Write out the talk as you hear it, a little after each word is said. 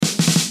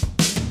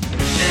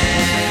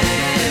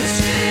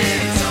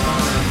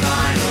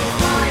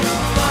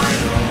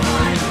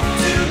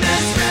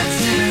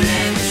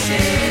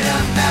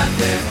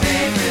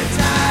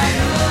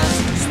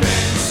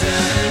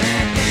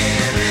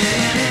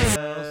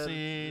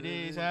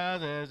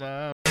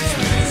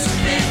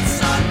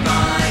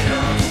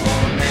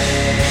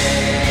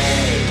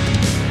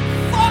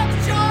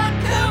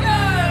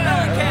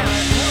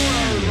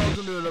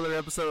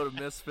episode of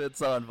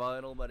Misfits on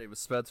Vinyl. My name is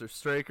Spencer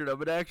Straker.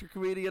 I'm an actor,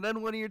 comedian,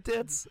 and one of your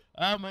tits.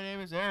 My name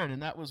is Aaron,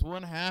 and that was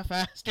one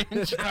half-assed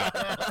intro.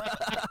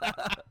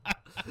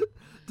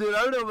 Dude,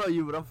 I don't know about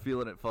you, but I'm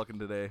feeling it fucking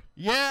today.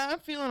 Yeah, I'm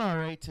feeling all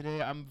right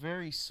today. I'm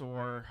very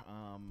sore.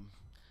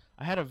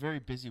 I had a very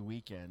busy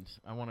weekend.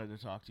 I wanted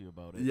to talk to you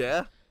about it.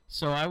 Yeah?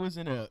 So I was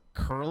in a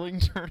curling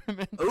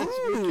tournament this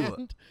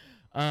weekend.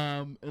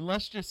 And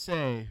let's just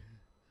say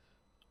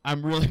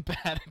I'm really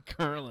bad at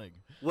curling.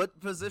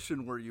 What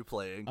position were you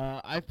playing?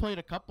 I played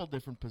a couple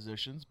different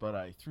positions, but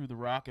I threw the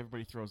rock.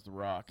 Everybody throws the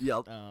rock.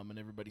 Yep. And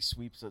everybody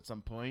sweeps at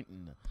some point.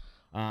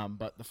 And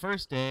but the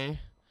first day,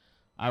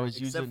 I was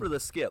Except for the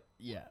skip.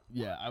 Yeah.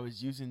 I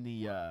was using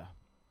an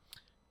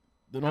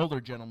older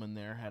gentleman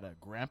there had a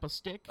grandpa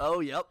stick. Oh,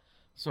 yep.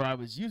 So I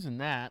was using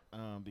that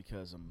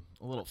because I'm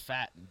a little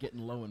fat and getting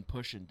low and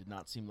pushing did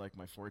not seem like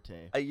my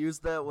forte. I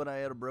used that when I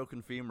had a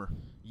broken femur.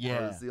 Yeah.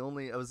 I was the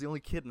only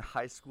kid in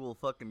high school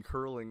fucking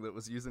curling that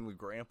was using the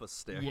grandpa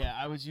stick. Yeah,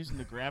 I was using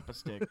the grandpa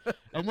stick.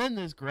 And then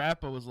this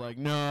grandpa was like,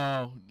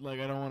 no, I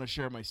don't want to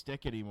share my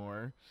stick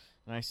anymore.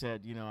 And I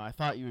said, I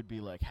thought you would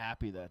be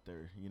happy that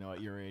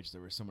at your age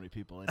there were so many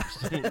people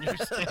interested in your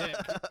stick.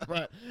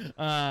 But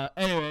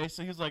anyway,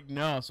 so he was like,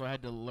 no. So I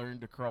had to learn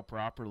to curl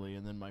properly.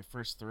 And then my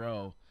first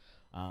throw,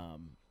 I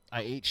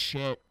ate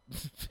shit,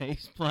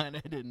 face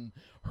planted, and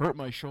hurt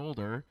my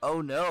shoulder. Oh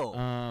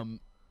no!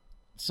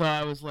 So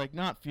I was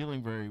not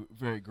feeling very,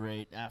 very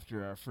great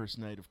after our first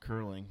night of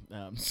curling.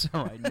 So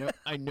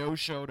I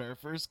no-showed our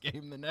first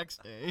game the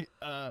next day,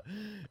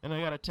 and I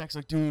got a text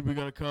dude, we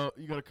gotta come.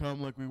 You gotta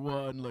come. We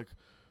won.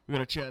 We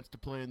got a chance to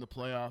play in the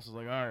playoffs. I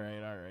was like, all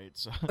right.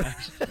 So.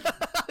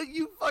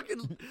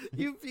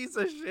 You piece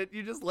of shit.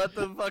 You just let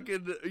them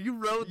you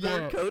rode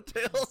their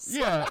coattails.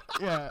 Yeah.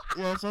 So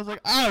I was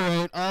like, all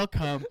right, I'll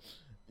come.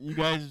 You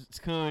guys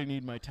clearly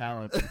need my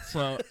talent.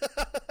 So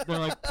they're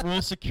like,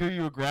 we'll secure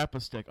you a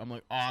grappa stick. I'm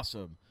like,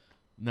 awesome.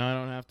 No, I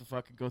don't have to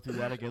fucking go through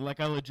that again.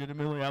 I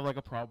legitimately have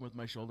a problem with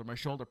my shoulder. My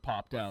shoulder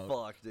popped out.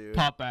 Fuck, dude.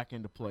 Popped back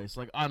into place.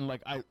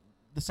 The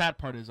sad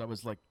part is I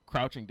was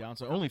crouching down,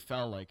 so I only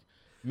fell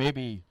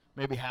maybe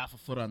half a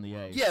foot on the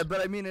ice. Yeah,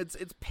 but I mean it's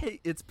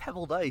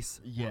pebbled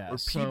ice. Yeah, or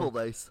peebled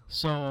ice.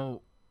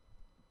 So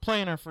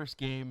playing our first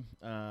game,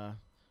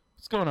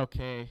 it's going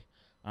okay.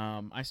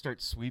 I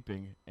start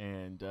sweeping,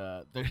 and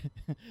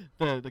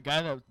the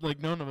guy that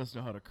none of us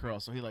know how to curl,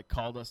 so he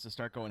called us to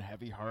start going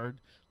heavy hard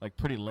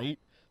pretty late.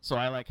 So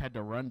I had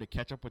to run to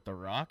catch up with the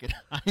rock, and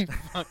I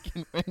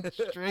fucking went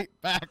straight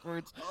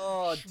backwards.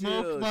 Oh,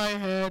 smoked my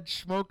head,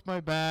 smoked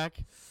my back.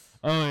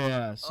 Oh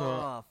yeah, so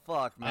oh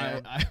fuck,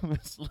 man. I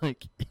was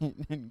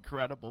in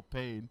incredible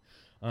pain.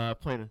 Had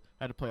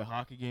to play a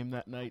hockey game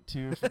that night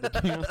too for the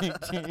junior league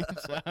team.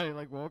 So I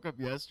woke up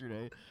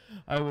yesterday.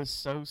 I was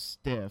so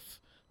stiff,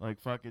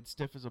 fucking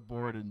stiff as a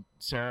board. And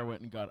Sarah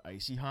went and got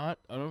Icy Hot.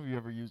 I don't know if you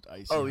ever used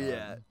Icy Hot. Oh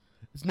yeah.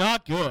 It's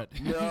not good.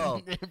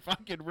 No. It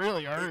fucking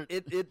really hurt.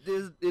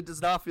 It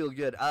does not feel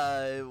good.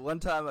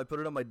 One time I put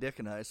it on my dick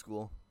in high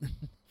school.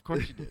 Of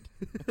course you did.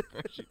 Of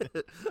course you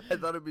did. I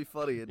thought it'd be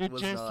funny. It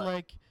was just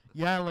not.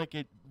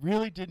 It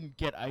really didn't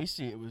get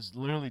icy. It was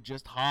literally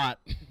just hot,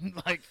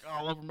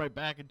 all over my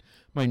back, and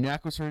my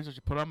neck was hurting. So she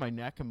put it on my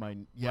neck,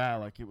 and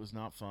it was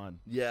not fun.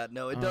 Yeah,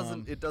 no, it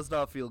doesn't. It does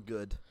not feel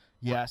good.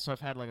 Yeah, so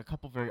I've had a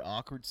couple very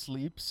awkward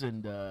sleeps,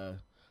 and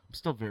I'm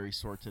still very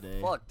sore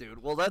today. Fuck,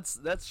 dude. Well, that's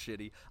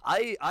shitty.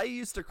 I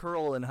used to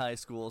curl in high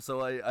school,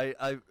 so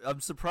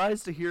I'm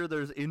surprised to hear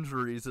there's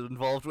injuries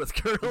involved with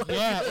curling.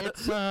 Yeah,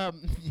 it's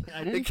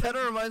it kind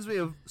of reminds me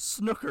of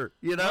snooker,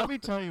 Let me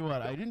tell you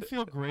what, I didn't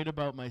feel great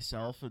about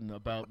myself and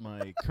about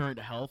my current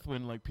health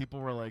when people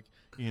were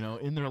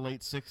in their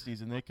late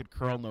 60s and they could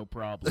curl no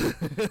problem.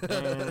 And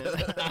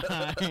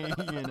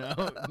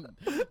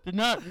did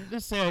not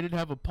just say I didn't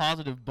have a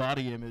positive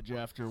body image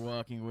after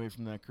walking away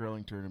from that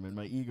curling tournament.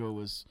 My ego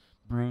was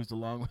bruised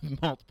along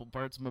with multiple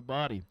parts of my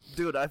body.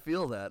 Dude, I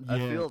feel that. Yeah. I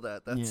feel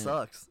that. That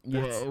sucks.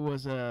 Yeah, it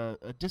was a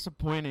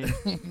disappointing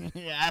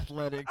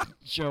athletic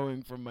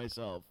showing from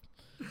myself.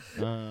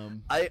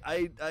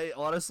 I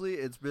honestly,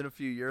 it's been a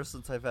few years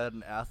since I've had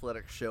an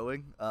athletic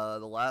showing. The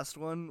last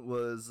one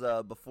was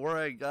before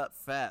I got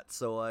fat,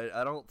 so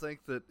I don't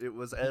think that it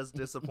was as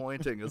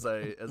disappointing as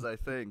I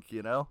think,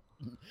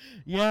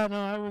 Yeah, no,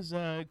 I was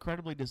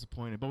incredibly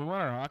disappointed, but we won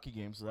our hockey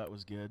game, so that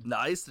was good.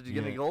 Nice. Did you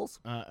get any goals?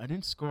 I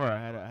didn't score. I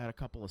had a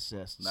couple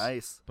assists.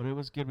 Nice. But it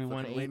was good. We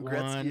won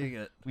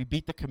 8-1. We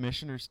beat the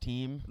commissioner's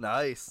team.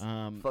 Nice.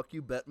 Fuck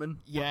you, Bettman.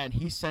 Yeah, and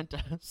he sent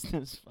us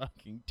this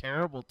fucking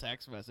terrible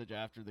text message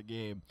after the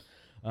game.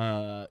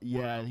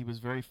 Yeah, he was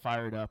very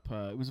fired up.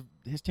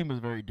 His team was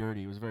very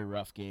dirty. It was a very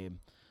rough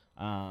game.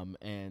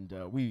 And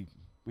we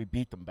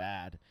beat them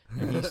bad.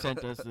 And he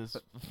sent us this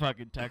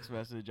fucking text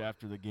message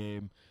after the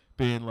game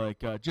being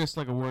just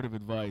a word of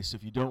advice,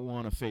 if you don't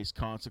want to face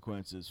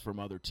consequences from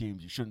other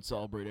teams, you shouldn't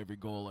celebrate every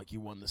goal like you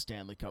won the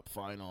Stanley Cup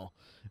final.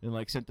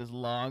 And sent this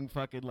long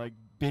fucking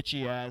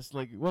bitchy ass,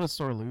 what a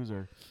sore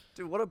loser.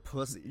 Dude, what a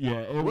pussy.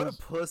 Yeah, what a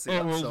pussy. It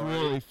I'm was sorry.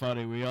 really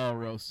funny. We all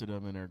roasted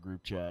him in our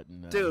group chat.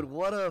 And, Dude,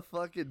 what a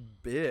fucking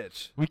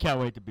bitch. we can't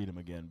wait to beat him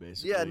again,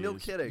 basically. Yeah, no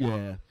kidding.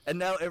 Yeah. And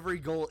now every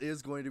goal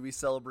is going to be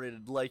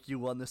celebrated like you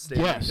won the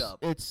Stanley Cup.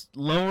 It's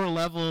lower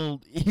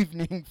level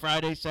evening,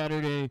 Friday,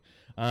 Saturday,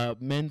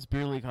 men's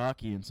beer league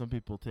hockey, and some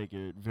people take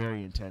it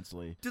very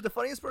intensely. Dude, the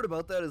funniest part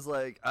about that is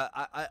like,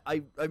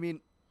 I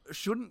mean,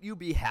 shouldn't you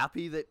be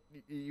happy that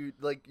you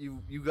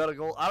got a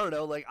goal? I don't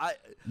know. Like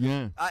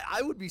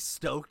I would be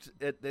stoked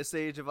at this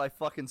age if I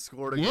fucking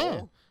scored a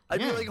goal. I'd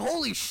be like,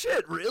 holy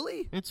shit,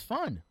 really? It's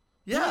fun.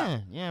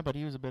 Yeah, but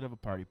he was a bit of a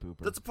party pooper.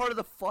 That's a part of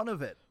the fun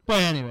of it.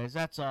 But anyways,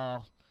 that's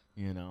all.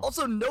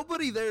 Also,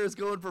 nobody there is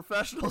going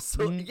professional,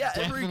 so yeah,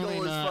 every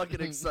goal is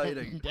fucking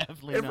exciting.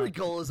 Definitely every not.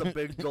 goal is a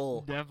big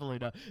goal. Definitely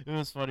not. It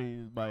was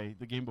funny.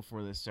 The game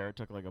before this, Sarah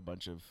took like a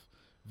bunch of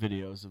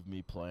videos of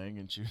me playing,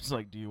 and she was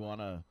like, "Do you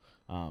want to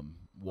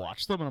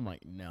watch them?" And I'm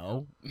like,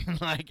 "No."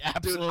 Like,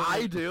 absolutely. Dude,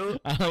 I do.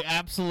 I'm like,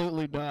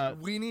 absolutely not.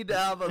 We need to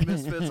have a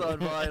Misfits on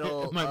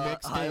Vinyl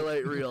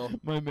highlight reel.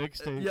 My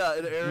mixtape. Yeah,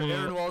 an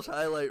Aaron Walsh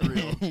highlight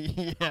reel.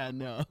 Yeah,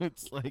 no,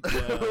 it's like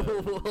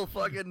we'll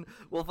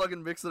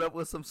fucking mix it up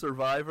with some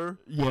Survivor.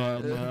 Yeah,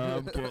 no,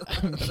 I'm good.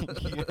 I'm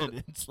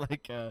good. It's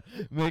like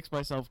makes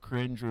myself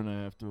cringe when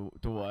I have to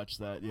watch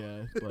that.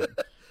 Yeah, but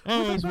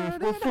anyways, we're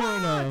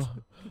 4-0.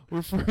 We're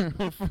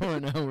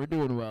 4-0. We're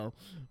doing well.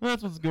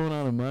 That's what's going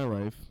on in my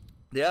life.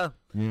 Yeah.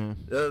 Yeah.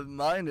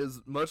 Mine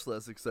is much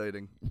less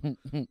exciting.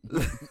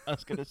 I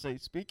was gonna say,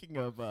 speaking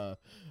of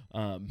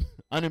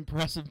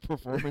unimpressive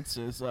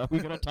performances,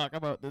 we're gonna talk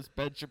about this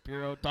Ben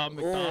Shapiro, Tom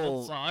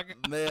McDonald song.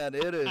 Man,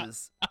 it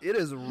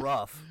is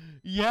rough.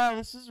 Yeah,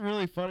 this is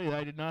really funny.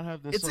 I did not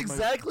have this. It's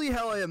exactly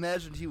how I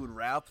imagined he would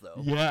rap,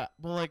 though. Yeah,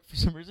 well, like for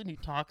some reason he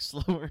talks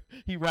slower.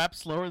 He raps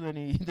slower than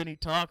he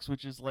talks,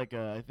 which is like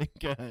I think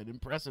an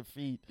impressive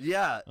feat.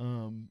 Yeah.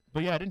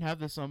 But yeah, I didn't have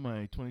this on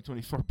my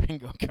 2024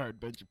 bingo card.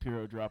 Ben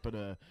Shapiro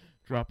dropping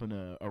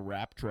a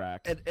rap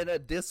track and a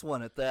diss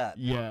one at that.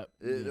 Yeah.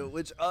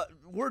 Which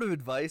word of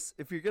advice: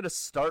 if you're gonna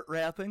start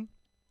rapping,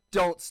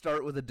 don't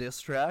start with a diss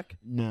track.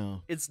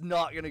 No. It's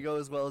not going to go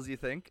as well as you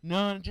think.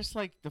 No, and just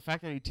like the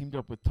fact that he teamed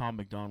up with Tom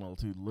McDonald,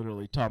 who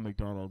literally, Tom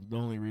McDonald, the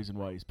only reason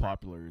why he's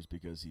popular is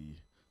because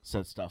he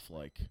said stuff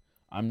like,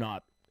 I'm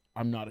not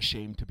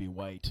ashamed to be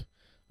white.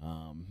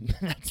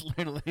 That's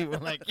literally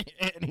like,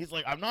 and he's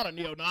like, I'm not a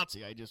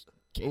neo-Nazi, I just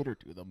cater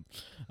to them.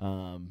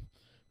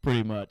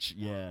 Pretty much,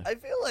 yeah. I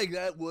feel like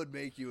that would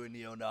make you a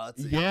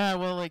neo-Nazi. Yeah,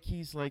 well, like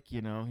he's like,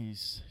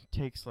 he's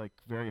takes like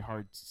very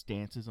hard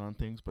stances on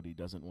things, but he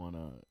doesn't want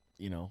to,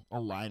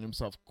 align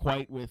himself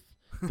quite with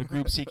the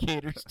groups he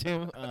caters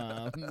to.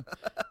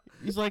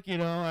 He's like,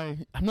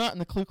 I'm not in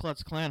the Ku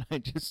Klux Klan. I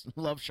just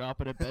love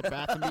shopping at Bed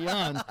Bath &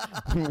 Beyond,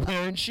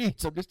 wearing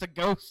sheets. I'm just a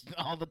ghost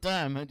all the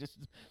time. It's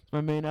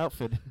my main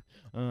outfit.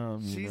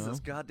 Jesus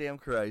goddamn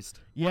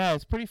Christ. Yeah,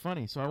 it's pretty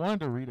funny. So I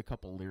wanted to read a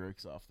couple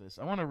lyrics off this.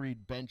 I want to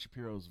read Ben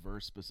Shapiro's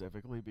verse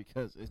specifically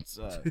because it's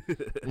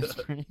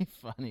pretty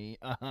funny.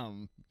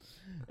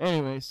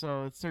 Anyway,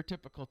 so it's their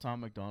typical Tom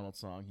McDonald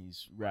song.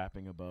 He's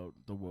rapping about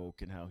the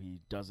woke and how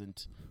he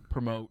doesn't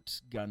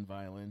promote gun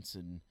violence,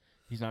 and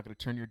he's not going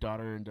to turn your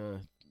daughter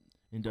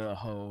into a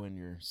hoe and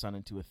your son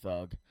into a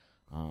thug.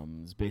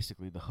 It's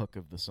basically the hook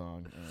of the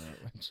song.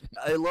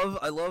 I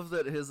love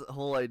that his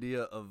whole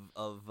idea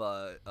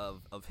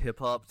of hip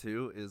hop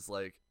too is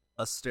like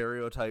a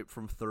stereotype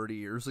from 30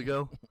 years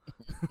ago.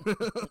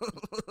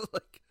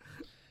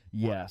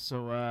 Yeah.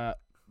 So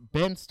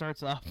Ben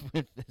starts off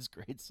with this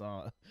great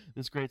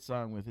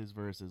song with his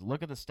verses.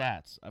 Look at the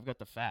stats. I've got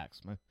the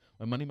facts.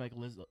 My money like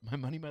Lizzo. My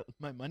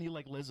money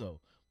like Lizzo.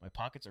 My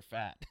pockets are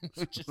fat,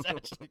 which is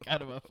actually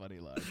kind of a funny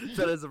line.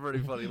 That is a pretty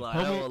funny line.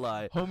 I won't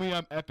lie. Homie,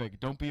 I'm epic.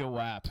 Don't be a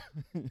wap.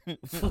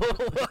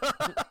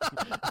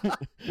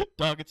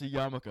 Dog, it's a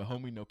yarmulke.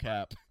 Homie, no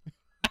cap.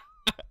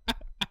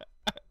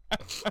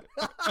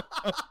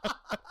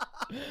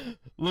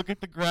 Look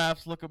at the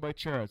graphs. Look at my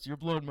charts. You're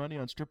blowing money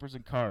on strippers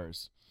and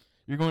cars.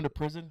 You're going to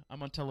prison.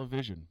 I'm on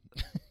television.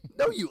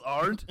 No, you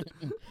aren't.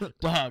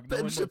 Dog.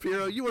 Ben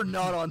Shapiro, you are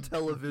not on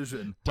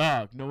television.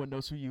 Dog, no one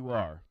knows who you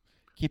are.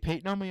 Keep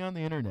hating on me on the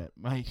internet.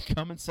 My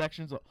comment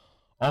section's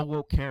all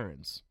woke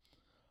Karens.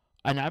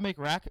 And I make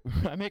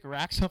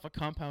racks off a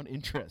compound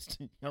interest.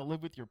 I'll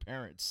live with your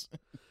parents.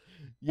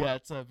 Yeah,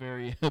 it's a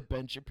very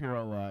Ben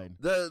Shapiro line.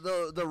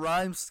 The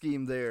rhyme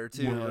scheme there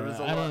too. Yeah, there was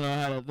a I don't know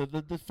how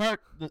to, the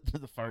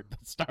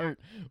start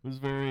was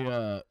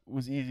very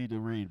was easy to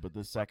read, but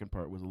the second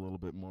part was a little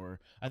bit more.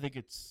 I think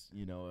it's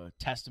a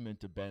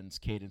testament to Ben's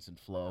cadence and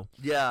flow.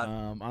 Yeah.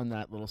 On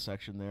that little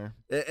section there.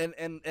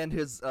 And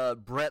his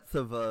breadth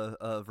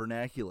of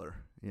vernacular.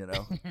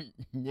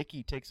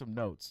 Nikki, take some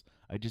notes.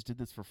 I just did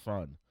this for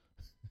fun.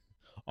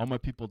 All my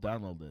people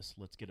download this.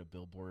 Let's get a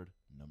Billboard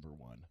 #1.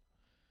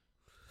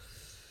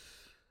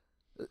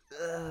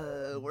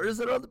 Where is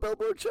it on the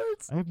Billboard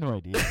charts? I have no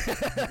idea.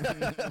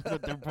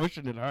 But they're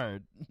pushing it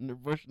hard.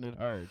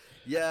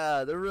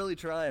 Yeah, they're really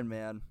trying,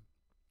 man.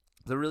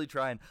 They're really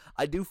trying.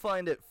 I do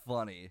find it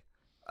funny,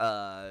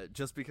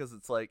 just because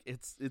it's like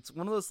it's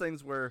one of those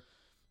things where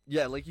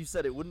yeah, like you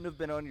said, it wouldn't have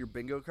been on your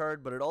bingo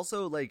card, but it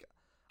also, like,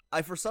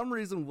 I for some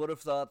reason would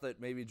have thought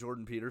that maybe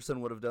Jordan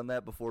Peterson would have done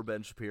that before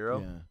Ben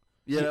Shapiro. Yeah.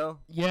 You know?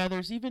 Yeah,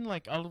 there's even,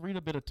 like, I'll read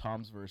a bit of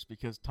Tom's verse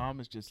because Tom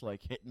is just,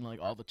 like, hitting, like,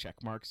 all the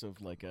check marks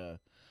of, like, a...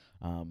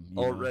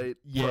 right.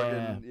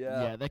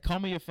 Yeah. They call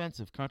me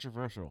offensive,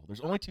 controversial. There's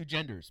only 2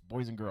 genders,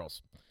 boys and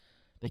girls.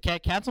 They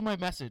can't cancel my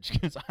message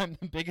because I'm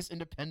the biggest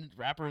independent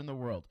rapper in the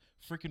world.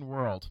 Freaking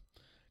world.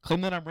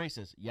 Claim that I'm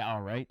racist. Yeah,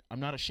 all right. I'm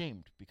not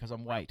ashamed because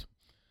I'm white.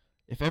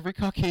 If every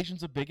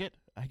Caucasian's a bigot,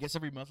 I guess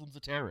every Muslim's a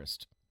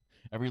terrorist.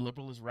 Every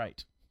liberal is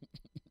right.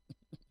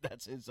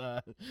 That's his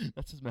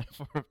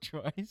metaphor of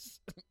choice.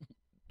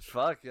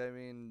 Fuck, I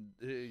mean,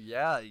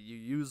 yeah, you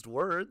used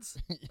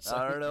words.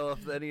 I don't know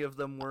if any of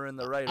them were in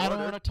the right order. I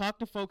don't want to talk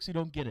to folks who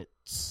don't get it.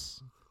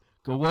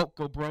 Go woke,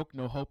 go broke,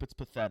 no hope, it's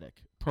pathetic.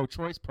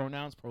 Pro-choice,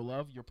 pronouns,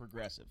 pro-love, you're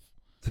progressive.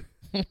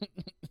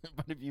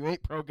 But if you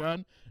ain't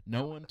pro-gun,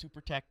 no one to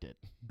protect it.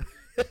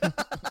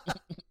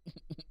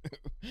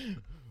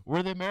 Where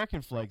are the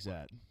American flags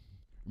at?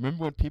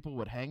 Remember when people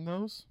would hang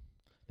those?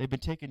 They've been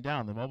taken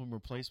down. They've all been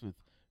replaced with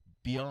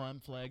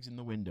BLM flags in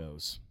the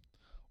windows.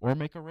 Or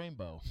make a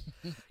rainbow.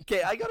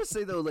 Okay, I gotta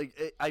say though, like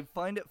I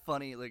find it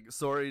funny. Like,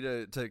 sorry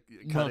to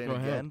cut in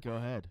again. Go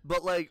ahead.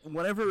 But like,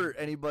 whenever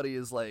anybody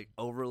is like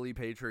overly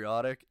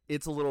patriotic,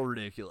 it's a little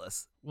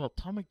ridiculous. Well,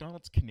 Tom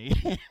McDonald's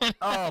Canadian.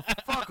 Oh,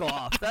 fuck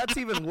off! That's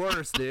even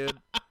worse, dude.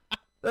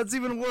 That's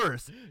even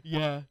worse.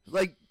 Yeah.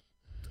 Like,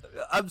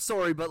 I'm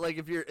sorry, but like,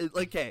 if you're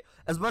like, okay,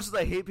 as much as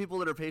I hate people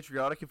that are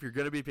patriotic, if you're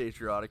gonna be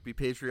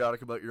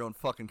patriotic about your own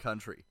fucking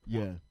country.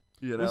 Yeah.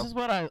 You know. This is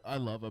what I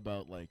love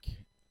about like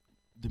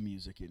the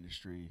music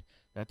industry,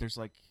 that there's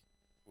like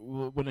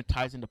when it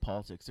ties into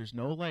politics, there's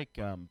no like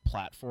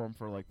platform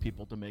for like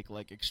people to make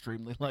like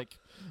extremely like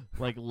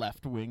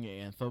left-wing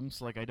anthems.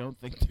 Like, I don't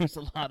think there's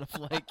a lot of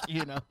like,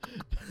 you know,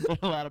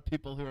 a lot of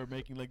people who are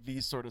making like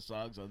these sort of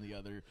songs on the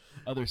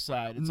other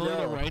side. It's only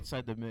the right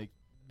side that make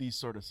these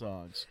sort of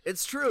songs.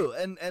 It's true,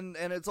 and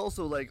it's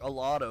also like a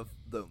lot of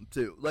them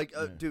too. Like,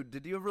 dude,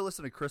 did you ever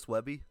listen to Chris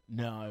Webby?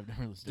 No, I've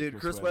never listened. Dude, to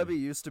Chris Webby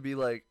used to be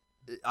like,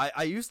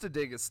 I used to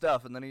dig his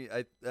stuff, and then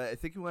I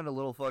think he went a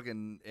little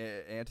fucking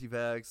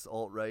anti-vax,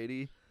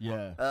 alt-righty.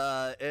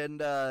 Yeah.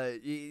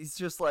 And he's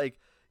just like,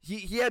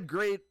 he had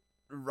great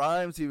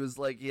rhymes. He was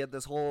like, he had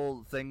this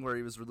whole thing where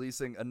he was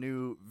releasing a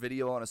new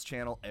video on his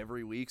channel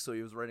every week, so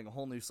he was writing a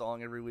whole new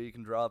song every week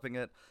and dropping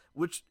it,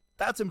 which,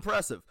 that's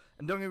impressive.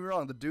 And don't get me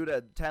wrong, the dude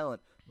had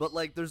talent, but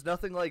like, there's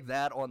nothing like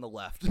that on the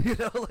left. You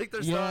know, like,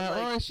 there's not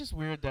like... well, it's just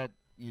weird that,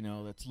 you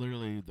know, that's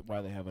literally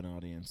why they have an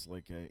audience.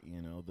 Like,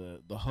 you know,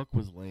 the hook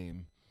was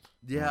lame.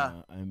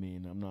 Yeah. I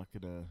mean, I'm not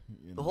gonna.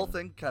 The whole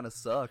thing kind of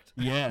sucked.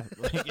 Yeah,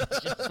 like, it's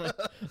just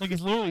like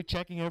it's literally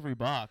checking every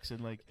box,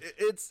 and like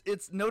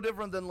it's no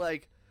different than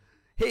like,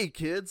 hey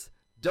kids,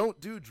 don't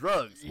do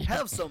drugs,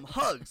 have some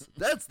hugs.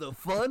 That's the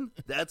fun.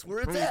 That's where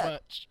it's pretty at.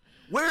 much.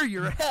 Wear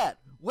your hat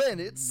when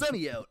it's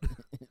sunny out.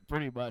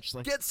 Pretty much.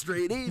 Like, get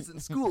straight A's in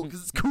school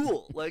because it's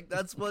cool. Like,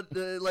 that's what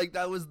like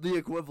that was the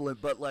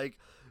equivalent, but like,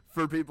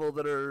 for people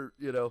that are,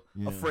 you know,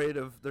 afraid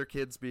of their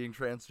kids being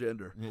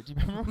transgender. Yeah, do you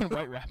remember when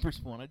white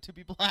rappers wanted to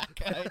be black?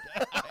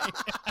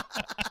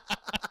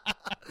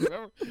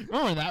 Remember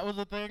when that was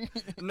a thing?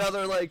 Now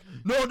they're like,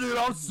 no, dude,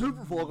 I'm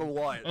super fucking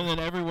white. And then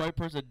every white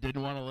person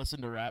didn't want to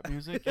listen to rap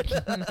music.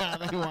 And now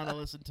they want to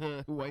listen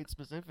to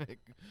white-specific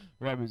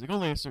rap music.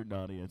 Only a certain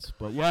audience.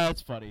 But yeah,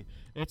 it's funny.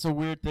 It's a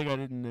weird thing I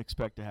didn't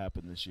expect to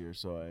happen this year.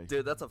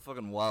 Dude, that's a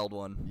fucking wild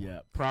one. Yeah,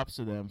 props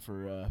to them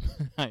for...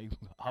 I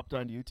hopped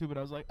on YouTube and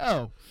I was like,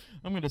 oh,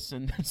 I'm going to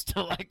send this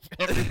to like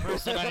every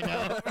person I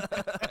know.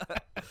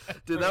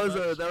 Dude,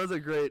 that was a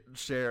great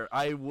share.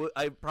 I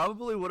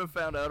probably would have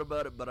found out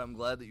about it, but I'm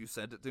glad that you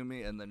sent it to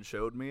me and then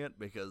showed me it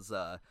because,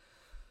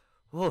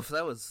 woof,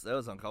 that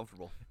was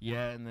uncomfortable.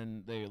 Yeah, and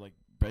then they like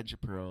Ben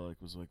Shapiro like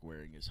was like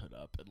wearing his hood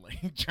up and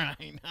like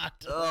trying not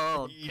to.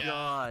 Oh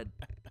God.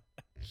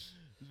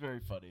 It's very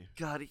funny.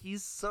 God,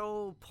 he's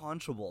so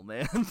punchable,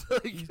 man.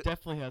 Like, he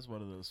definitely has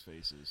one of those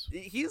faces.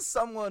 He's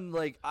someone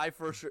like I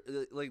for sure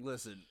like.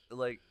 Listen,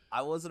 like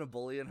I wasn't a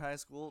bully in high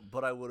school,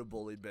 but I would have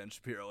bullied Ben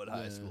Shapiro in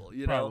high school.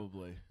 You know,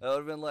 probably. I would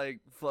have been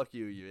like, "Fuck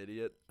you, you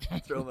idiot!"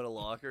 Throw him in a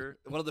locker,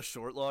 one of the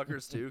short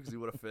lockers too, because he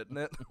would have fit in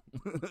it.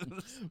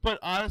 But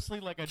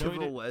honestly, like I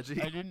know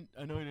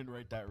I know he didn't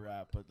write that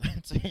rap, but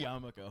that's a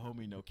Yarmulke,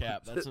 homie, no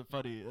cap. That's a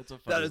funny.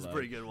 That is a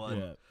pretty good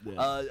one.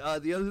 Yeah.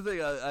 The other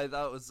thing I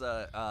thought was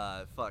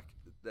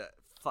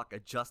fuck, I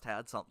just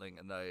had something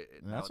and now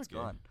it's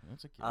gone.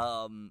 That's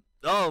okay.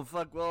 Oh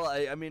fuck. Well,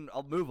 I mean,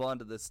 I'll move on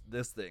to this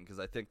thing because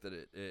I think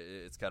that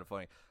it's kind of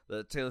funny.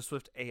 The Taylor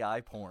Swift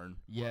AI porn.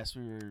 Yes,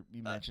 you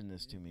mentioned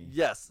this to me.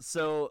 Yes.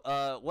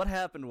 So what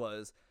happened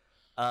was,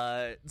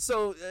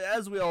 so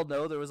as we all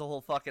know, there was a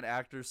whole fucking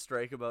actors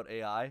strike about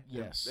AI.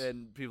 Yes.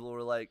 And people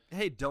were like,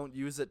 hey, don't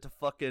use it to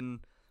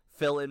fucking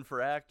fill in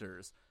for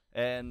actors.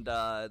 And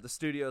the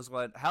studios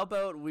went, how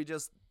about we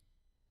just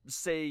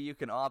say you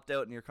can opt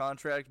out in your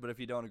contract, but if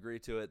you don't agree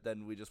to it,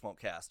 then we just won't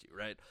cast you,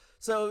 right?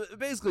 So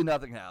basically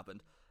nothing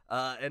happened.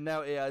 And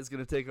now AI is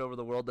going to take over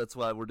the world. That's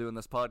why we're doing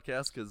this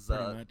podcast, because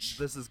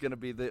this is going to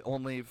be the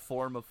only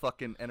form of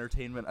fucking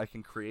entertainment I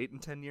can create in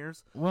 10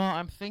 years. Well,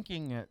 I'm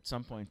thinking at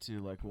some point, too,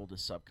 like, we'll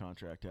just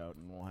subcontract out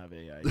and we'll have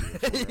AI do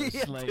it for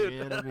us. Like,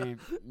 it'll be,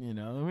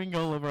 we can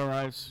go live our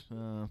lives.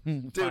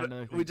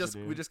 Dude, we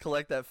just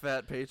collect that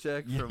fat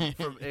paycheck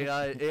from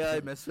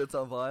AI misfits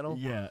on vinyl.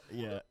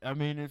 Yeah. I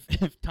mean,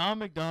 if Tom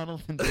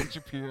McDonald and Ben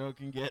Shapiro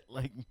can get,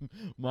 like,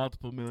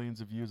 multiple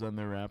millions of views on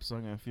their rap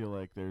song, I feel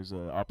like there's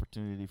an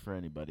opportunity for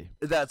anybody.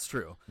 That's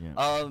true.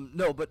 Yeah.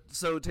 No, but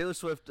so Taylor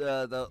Swift,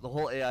 the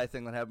whole AI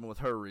thing that happened with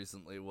her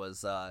recently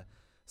was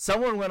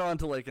someone went on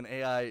to like an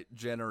AI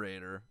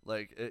generator.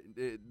 Like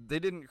they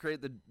didn't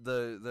create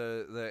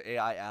the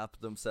AI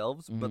app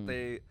themselves, but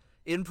they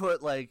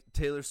input like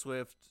Taylor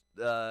Swift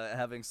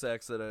having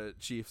sex at a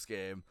Chiefs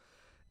game,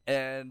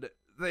 and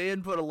they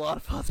input a lot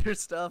of other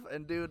stuff.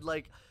 And dude,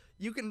 like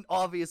you can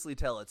obviously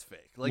tell it's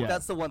fake. Like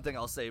that's the one thing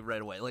I'll say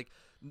right away. Like.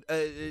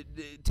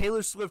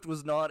 Taylor Swift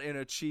was not in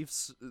a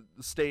Chiefs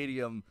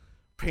stadium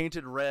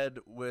painted red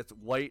with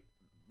white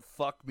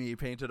 "fuck me"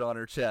 painted on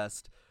her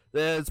chest.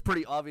 It's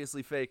pretty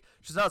obviously fake.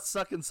 She's not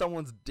sucking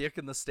someone's dick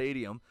in the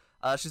stadium.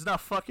 She's not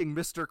fucking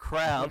Mr.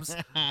 Krabs.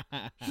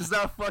 She's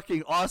not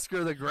fucking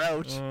Oscar the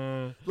Grouch.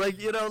 Like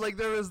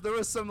there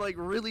was some like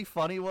really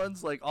funny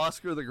ones like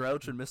Oscar the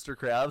Grouch and Mr.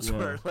 Krabs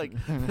where like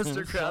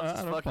Mr. Krabs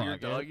is fucking your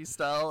doggy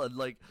style and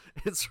like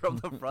it's from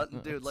the front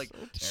and dude like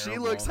she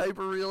looks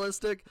hyper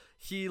realistic.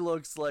 He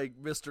looks like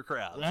Mr.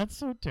 Krabs. That's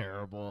so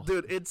terrible.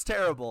 Dude, it's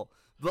terrible.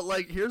 But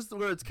like here's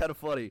where it's kind of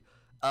funny.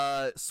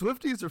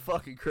 Swifties are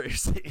fucking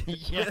crazy.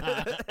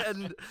 Yeah.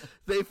 And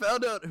they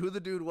found out who the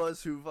dude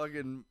was who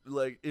fucking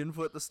like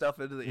input the stuff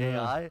into the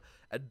AI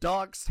and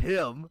doxed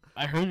him.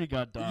 I heard he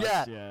got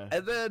doxed. Yeah.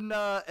 And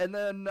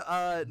then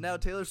now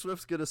Taylor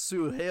Swift's gonna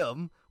sue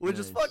him, which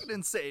is fucking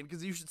insane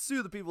because you should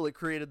sue the people that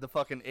created the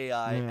fucking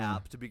AI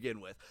app to begin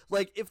with.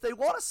 Like if they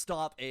want to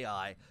stop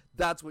AI,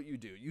 that's what you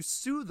do. You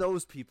sue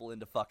those people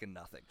into fucking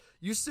nothing.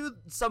 You sue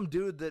some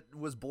dude that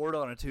was bored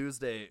on a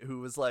Tuesday who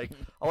was like,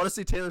 I want to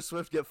see Taylor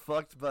Swift get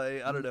fucked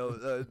by, I don't know,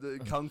 the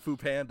Kung Fu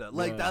Panda.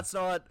 Like, that's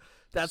not...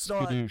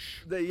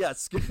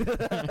 Yes.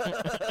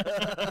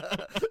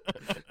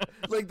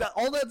 Like,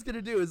 all that's going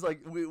to do is, like,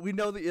 we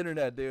know the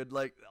internet, dude.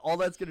 Like, all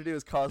that's going to do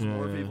is cause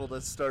more people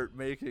to start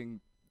making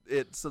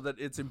it so that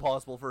it's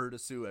impossible for her to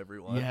sue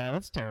everyone. Yeah,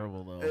 that's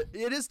terrible, though.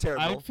 It is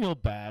terrible. I feel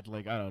bad.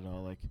 Like, I don't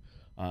know, like...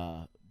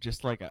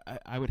 just like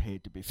I would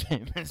hate to be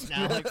famous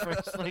now. Like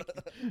first, like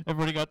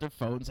everybody got their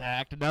phones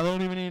hacked, and now they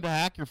don't even need to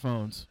hack your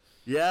phones.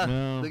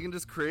 Yeah, they can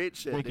just create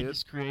shit. They can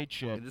just create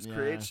shit.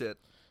 Create shit.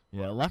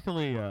 Yeah,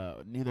 luckily,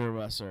 neither of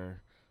us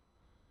are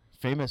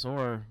famous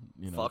or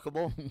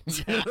fuckable.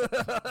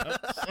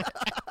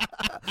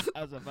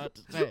 I was about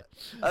to say.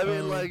 I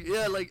mean,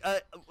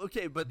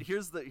 okay, but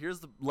here's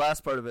the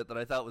last part of it that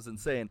I thought was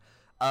insane.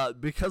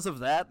 Because of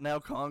that, now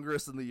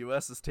Congress in the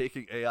U.S. is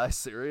taking AI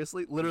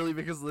seriously, literally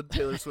because of the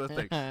Taylor Swift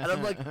thing. And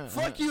I'm like,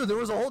 fuck you, there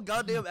was a whole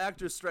goddamn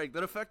actors strike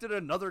that affected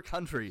another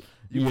country,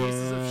 you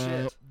pieces of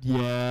shit.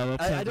 Yeah,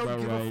 I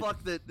don't give a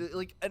fuck that,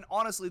 like, and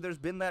honestly, there's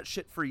been that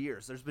shit for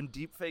years. There's been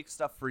deepfake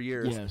stuff for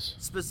years,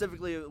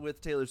 specifically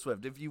with Taylor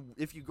Swift. If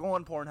you go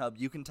on Pornhub,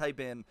 you can type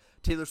in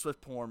Taylor Swift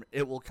porn,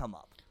 it will come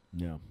up.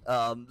 Yeah.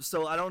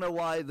 So I don't know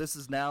why this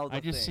is now the I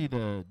just see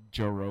the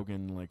Joe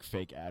Rogan like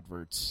fake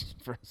adverts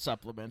for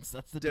supplements.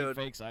 That's the deep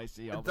fakes I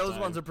see all the time. Those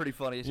ones are pretty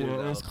funny too.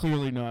 Yeah, it's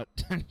clearly not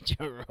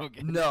Joe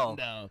Rogan. No.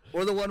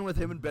 Or the one with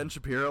him and Ben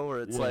Shapiro where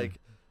it's like,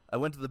 I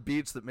went to the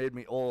beach that made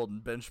me old,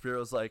 and Ben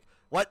Shapiro's like,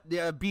 what?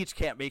 Yeah, a beach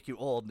can't make you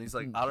old. And he's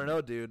like, I don't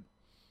know, dude.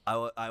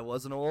 I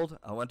wasn't old.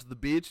 I went to the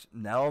beach.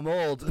 Now I'm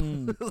old.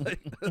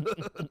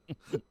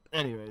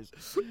 Anyways,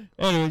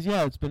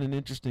 yeah, it's been an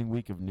interesting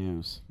week of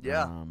news.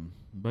 Yeah.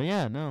 But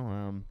yeah,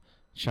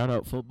 shout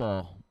out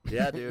football.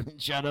 Yeah, dude.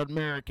 Shout out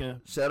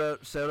America. Shout out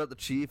the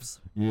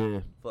Chiefs. Yeah.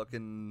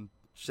 Fucking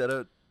shout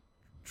out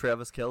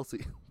Travis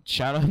Kelce.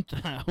 Shout out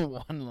that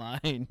one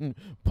line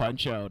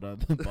punch out on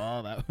the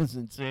ball. That was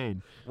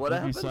insane. What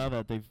happened? You saw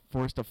that. They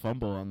forced a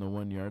fumble on the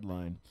 1 yard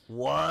line.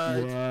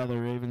 What? Yeah, the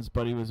Ravens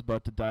buddy was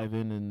about to dive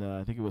in, and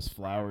I think it was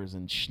Flowers,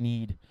 and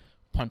Schneed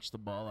punched the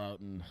ball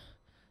out, and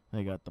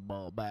they got the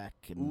ball back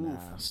and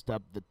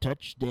stopped the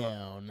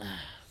touchdown.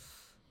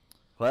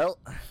 Well,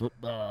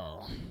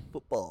 football.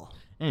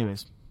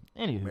 Anywho.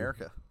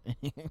 America.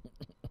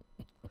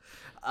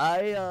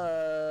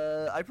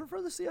 I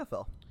prefer the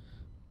CFL.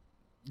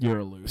 You're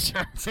a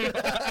loser.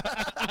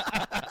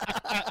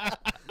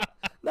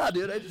 Nah,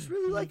 dude, I just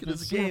really like it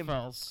as a game.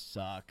 CFL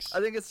sucks.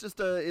 I think it's just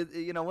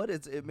you know what?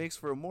 It makes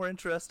for a more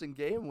interesting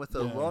game with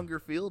a longer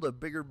field, a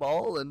bigger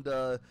ball, and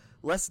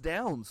less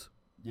downs.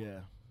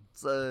 Yeah.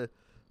 It's a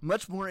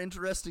much more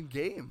interesting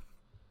game.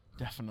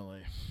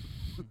 Definitely.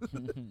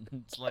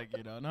 It's like,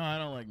 no, I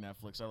don't like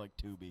Netflix. I like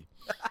Tubi.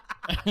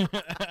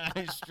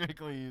 I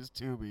strictly use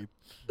Tubi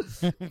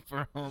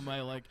for all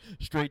my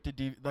straight to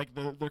DVD. Like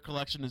their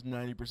collection is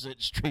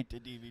 90% straight to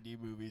DVD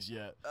movies.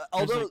 Yeah,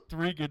 although there's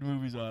 3 good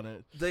movies on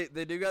it.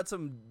 They do got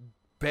some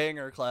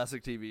banger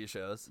classic TV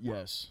shows.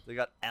 Yes, they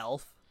got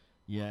Alf.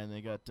 Yeah, and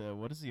they got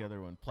what is the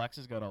other one? Plex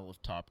has got all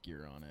of Top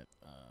Gear on it.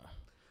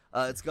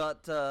 It's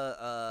got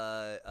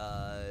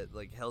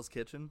like Hell's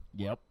Kitchen.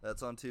 Yep.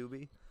 That's on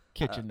Tubi.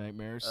 Kitchen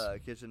Nightmares.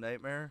 Kitchen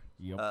Nightmare.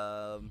 Yep.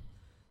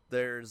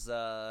 There's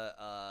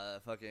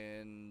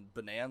fucking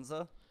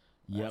Bonanza.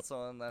 Yep. That's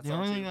on the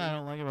only thing I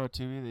don't like about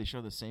Tubi, they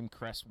show the same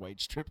Crest White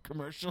Strip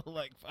commercial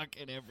like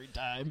fucking every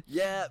time.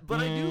 Yeah, but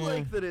I do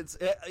like that it's...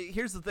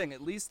 here's the thing.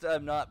 At least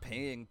I'm not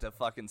paying to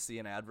fucking see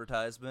an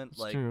advertisement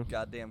like true.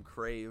 goddamn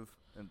Crave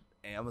and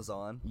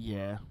Amazon.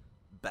 Yeah.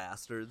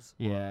 Bastards.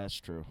 Yeah, that's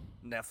true.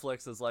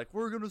 Netflix is like,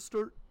 we're going to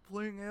start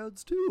playing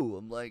ads too.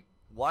 I'm like,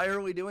 why are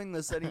we doing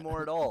this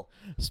anymore at all?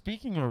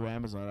 Speaking of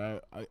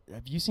Amazon, I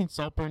have you seen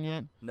Saltburn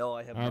yet? No,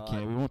 I have not.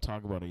 Okay, we won't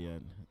talk about it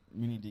yet.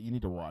 You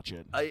need to watch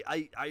it.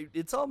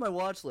 It's on my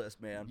watch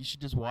list, man. You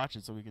should just watch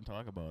it so we can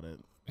talk about it.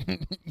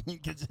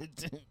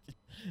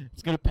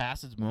 It's gonna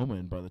pass its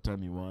moment by the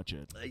time you watch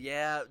it.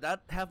 Yeah,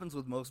 that happens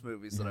with most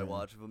movies that I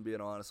watch, if I'm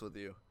being honest with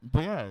you.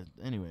 But yeah,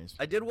 anyways.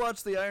 I did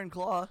watch The Iron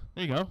Claw.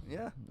 There you go.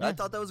 Yeah. I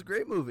thought that was a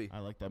great movie. I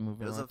like that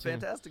movie. It was a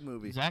fantastic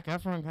movie. Zac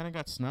Efron kind of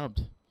got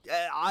snubbed.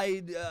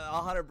 100%.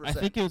 I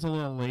think it was a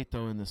little late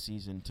though in the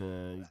season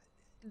to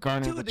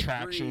garner the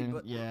traction.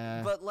 But,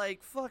 yeah. But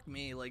like, fuck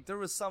me. Like, there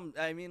was some.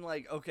 I mean,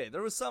 like, okay,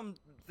 there was some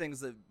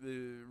things that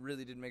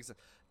really didn't make sense.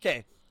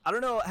 Okay. I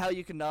don't know how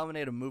you can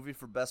nominate a movie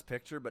for Best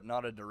Picture, but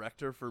not a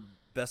director for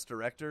Best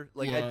Director.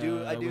 Like, yeah,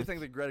 I do think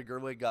that Greta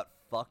Gerwig got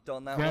fucked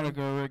on that Greta one.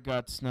 Gerwig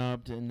got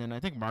snubbed, and then I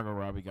think Margot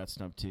Robbie got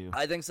snubbed too.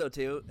 I think so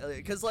too.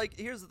 Because, like,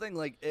 here's the thing.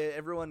 Like,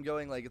 everyone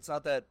going, like, it's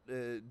not that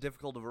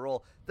difficult of a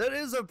role. That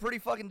is a pretty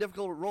fucking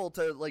difficult role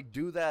to, like,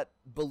 do that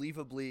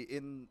believably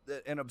in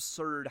an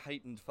absurd,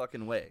 heightened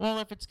fucking way. Well,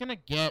 if it's going to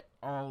get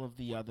all of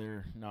the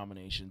other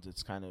nominations,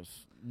 it's kind of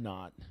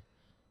not...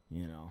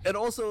 You know. And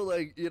also,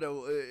 like, you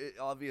know,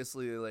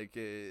 obviously, like,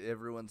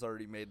 everyone's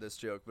already made this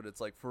joke, but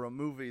it's like, for a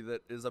movie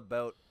that is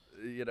about,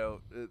 you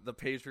know, the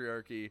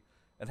patriarchy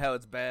and how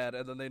it's bad,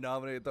 and then they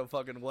nominate the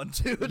fucking one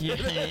dude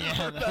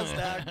for Best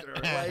Actor.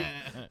 Like,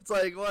 it's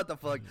like, what the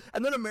fuck?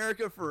 And then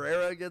America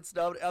Ferrera gets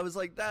nominated. I was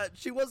like, that,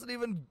 she wasn't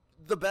even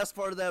the best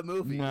part of that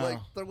movie. No. Like,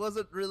 there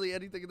wasn't really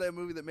anything in that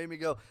movie that made me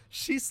go,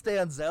 she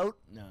stands out.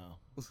 No.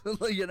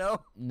 You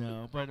know?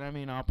 No, but, I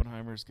mean,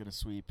 Oppenheimer's going to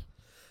sweep.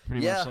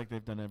 Pretty much like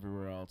they've done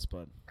everywhere else,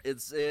 but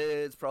it's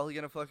probably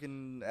gonna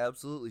fucking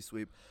absolutely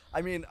sweep.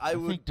 I mean, I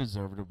think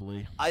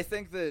deservedly. I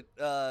think that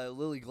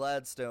Lily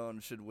Gladstone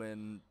should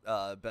win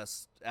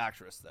Best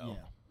Actress, though.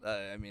 Yeah.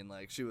 I mean,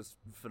 like, she was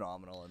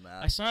phenomenal in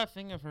that. I saw a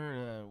thing of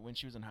her when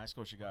she was in high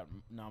school. She got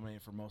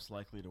nominated for most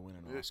likely to win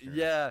an Oscar.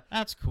 Yeah.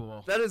 That's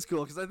cool. That is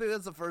cool, because I think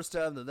that's the first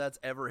time that that's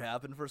ever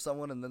happened for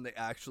someone, and then they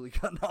actually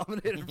got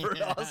nominated for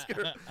an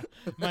Oscar.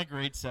 My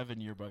grade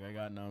 7 yearbook, I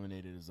got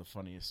nominated as the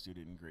funniest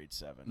student in grade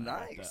 7.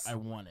 Nice. I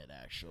won it,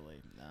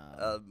 actually.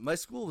 My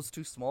school was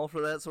too small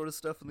for that sort of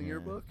stuff in the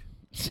yearbook.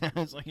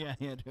 It's like, yeah,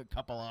 you had a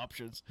couple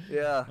options.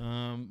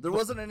 Yeah. There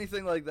wasn't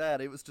anything like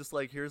that. It was just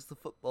like, here's the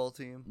football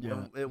team.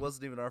 Yeah. It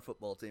wasn't even our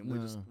football team.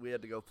 No. We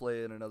had to go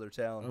play in another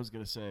town. I was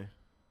going to say.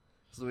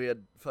 So we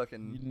had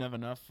fucking... You didn't have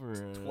enough for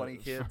 20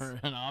 kids.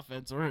 For an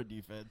offense or a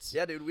defense.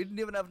 Yeah, dude, we didn't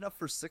even have enough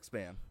for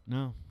 6-man.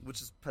 No.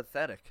 Which is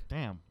pathetic.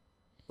 Damn.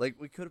 Like,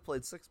 we could have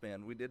played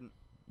 6-man. We didn't.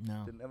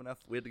 No. Didn't have enough.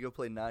 We had to go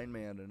play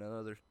 9-man in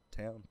another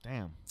town.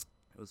 Damn.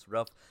 It was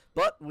rough.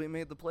 But we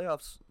made the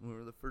playoffs. We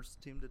were the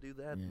first team to do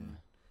that in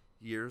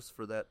years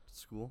for that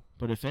school.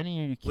 But if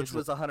any of you kids... Which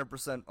was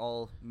 100%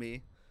 all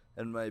me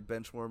and my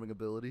bench warming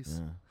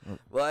abilities. Yeah.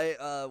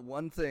 Well,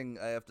 one thing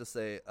I have to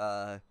say,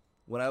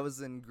 when I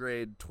was in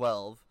grade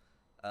 12,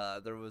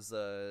 there was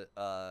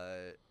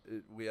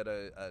we had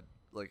a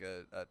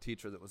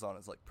teacher that was on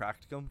his, like,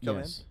 practicum come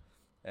in.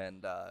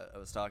 And I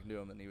was talking to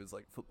him, and he was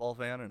like, football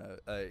fan, and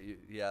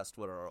he asked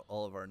what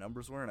all of our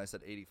numbers were, and I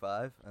said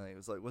 85, and he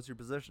was like, what's your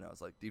position? I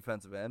was like,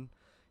 defensive end.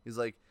 He's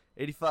like,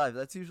 85,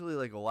 that's usually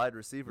like a wide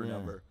receiver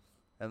number.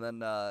 And then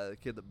the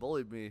kid that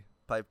bullied me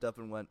piped up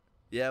and went,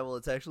 yeah, well,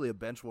 it's actually a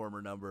bench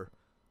warmer number.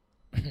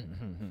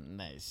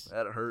 Nice.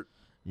 That hurt.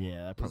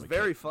 Yeah, that probably was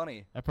very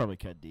funny. That probably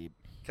cut deep.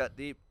 Cut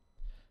deep.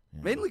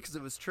 Yeah. Mainly because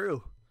it was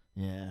true.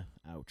 Yeah,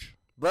 ouch.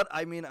 But,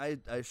 I mean, I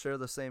share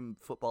the same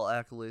football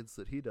accolades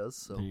that he does,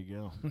 so... There you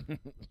go.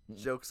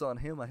 Joke's on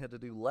him, I had to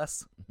do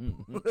less.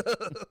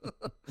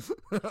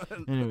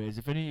 Anyways,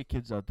 if any of you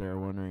kids out there are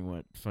wondering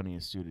what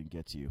funniest student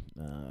gets you,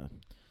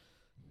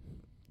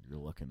 you're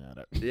looking at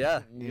it.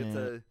 Yeah,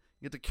 you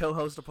get to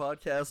co-host a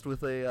podcast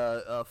with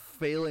a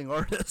failing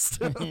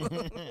artist.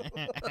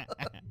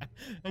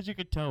 As you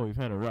can tell, we've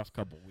had a rough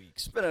couple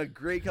weeks. It's been a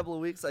great couple of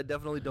weeks. I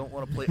definitely don't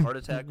want to play Heart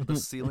Attack with the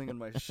ceiling in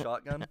my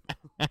shotgun.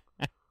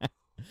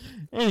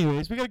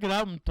 Anyways, we got a good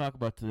album to talk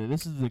about today.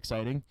 This is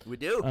exciting. We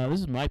do.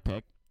 This is my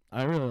pick.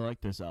 I really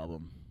like this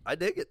album. I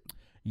dig it.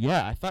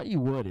 Yeah, I thought you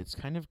would. It's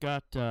kind of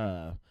got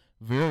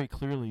very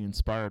clearly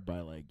inspired by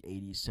like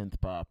 80s synth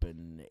pop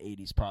and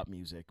 80s pop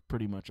music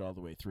pretty much all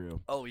the way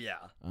through. Oh, yeah.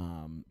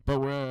 But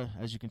we're,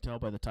 as you can tell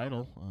by the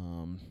title,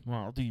 well,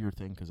 I'll do your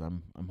thing because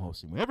I'm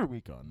hosting every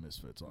week on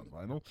Misfits on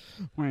Vinyl.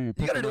 You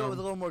gotta do it with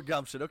a little more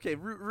gumption. Okay,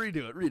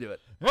 redo it.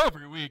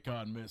 Every week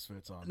on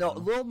Misfits on Vinyl. No, a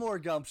little more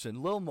gumption,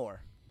 a little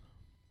more.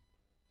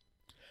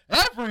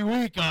 Every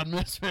week on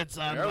Misfits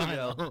on there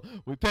Vinyl,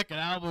 we pick an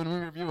album and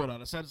we review it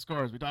on a set of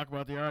scores. We talk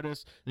about the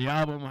artist, the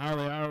album, how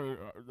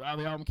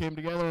the album came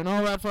together, and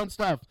all that fun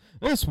stuff.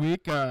 This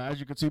week, as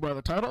you can see by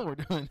the title, we're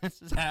doing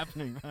This Is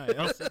Happening by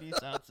LCD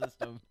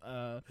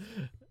Soundsystem.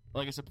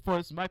 Like I said before,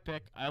 this is my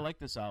pick. I like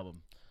this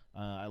album.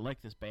 I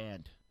like this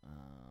band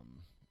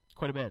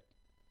quite a bit.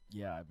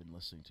 Yeah, I've been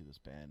listening to this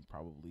band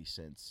probably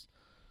since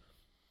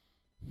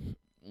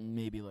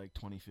maybe like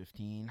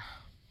 2015,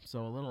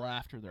 so a little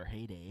after their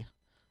heyday.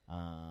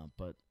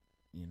 But,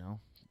 you know.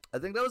 I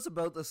think that was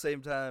about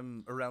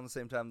around the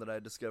same time that I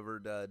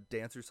discovered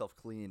Dance Yourself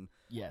Clean.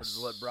 Yes. Which is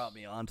what brought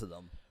me onto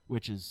them.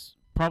 Which is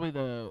probably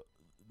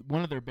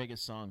one of their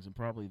biggest songs and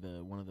probably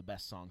one of the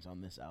best songs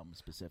on this album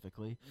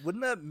specifically.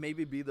 Wouldn't that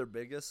maybe be their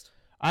biggest?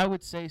 I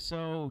would say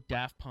so.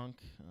 Daft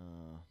Punk,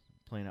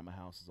 Playing at My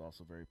House is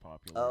also very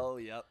popular. Oh,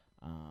 yep.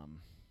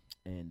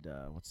 And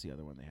what's the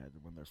other one they had?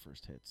 One of their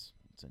first hits.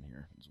 It's in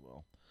here as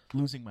well.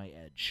 Losing My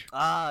Edge.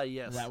 Ah,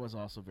 yes. That was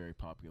also very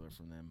popular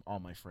from them. All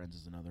My Friends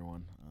is another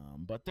one.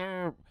 But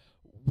they're a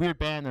weird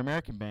band. They're an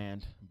American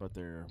band, but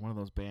they're one of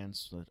those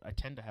bands that I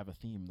tend to have a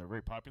theme. They're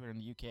very popular in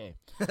the UK.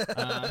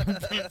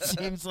 It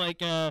seems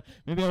like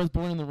maybe I was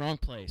born in the wrong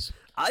place.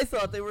 I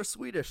thought they were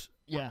Swedish.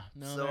 Yeah,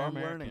 no, so they're I'm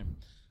American. learning.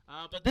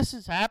 But This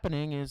Is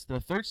Happening is the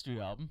third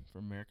studio album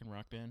from American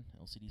rock band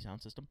LCD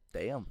Soundsystem.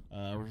 Damn.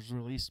 It was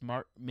released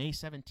May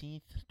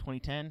 17th,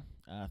 2010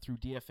 through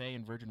DFA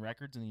and Virgin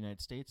Records in the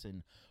United States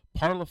and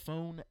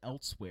Parlophone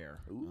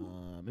elsewhere.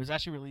 It was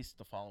actually released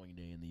the following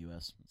day in the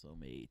U.S., so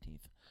May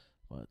 18th,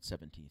 but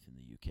 17th in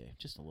the U.K.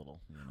 Just a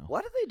little, you know.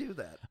 Why did they do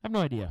that? I have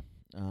no idea.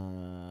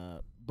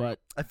 But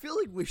I feel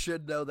like we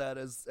should know that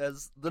as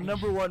the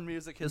number one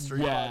music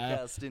history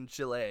podcast in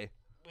Chile.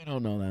 We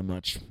don't know that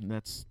much.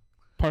 That's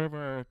part of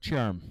our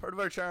charm.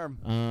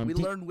 We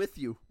learn with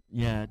you.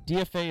 Yeah,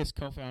 DFA is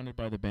co-founded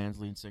by the band's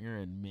lead singer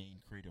and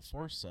main creative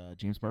force,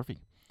 James Murphy.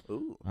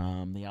 Ooh.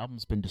 The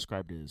album's been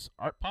described as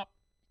art pop,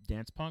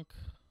 dance punk,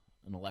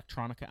 an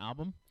electronica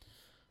album.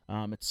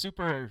 It's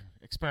super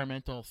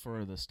experimental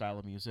for the style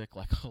of music.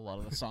 Like a lot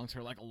of the songs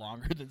are like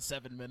longer than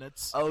 7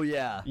 minutes. Oh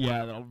yeah.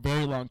 Yeah, they're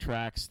very long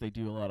tracks. They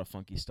do a lot of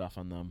funky stuff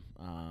on them.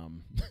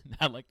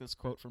 I like this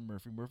quote from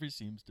Murphy. Murphy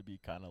seems to be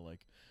kind of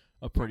like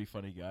a pretty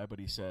funny guy, but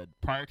he said,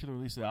 prior to the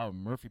release of the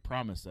album, Murphy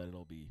promised that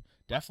it'll be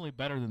definitely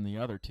better than the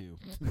other two.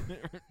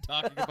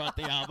 Talking about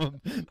the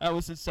album. That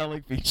was his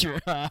selling feature.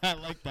 I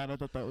like that. I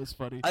thought that was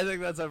funny. I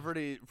think that's a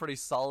pretty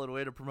solid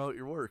way to promote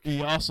your work.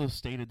 He also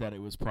stated that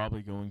it was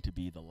probably going to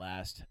be the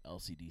last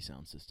LCD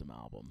Soundsystem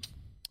album.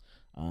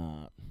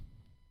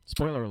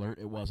 Spoiler alert,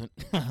 it wasn't.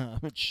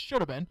 It should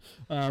have been,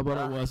 but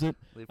it wasn't.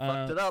 They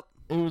fucked it up.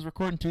 It was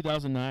recorded in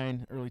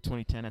 2009, early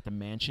 2010 at the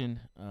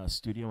Mansion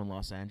studio in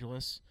Los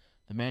Angeles.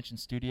 The Mansion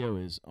studio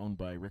is owned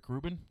by Rick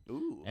Rubin.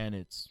 Ooh. And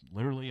it's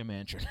literally a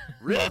mansion.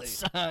 Really?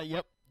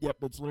 Yep,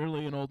 it's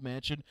literally an old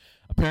mansion.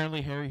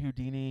 Apparently Harry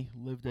Houdini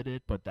lived at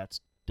it, but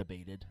that's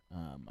debated.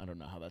 I don't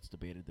know how that's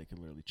debated. They could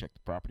literally check the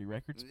property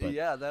records. But,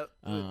 yeah, that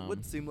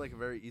would seem like a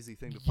very easy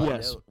thing to find out.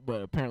 Yes,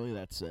 but apparently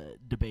that's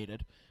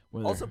debated.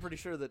 Also pretty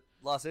sure that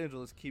Los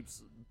Angeles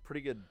keeps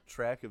pretty good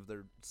track of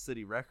their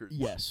city records.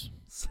 Yes.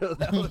 So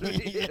that would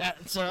be... yeah,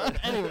 so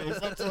anyways,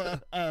 that's a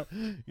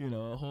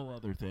whole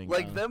other thing.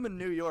 Like them in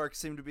New York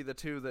seem to be the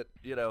two that,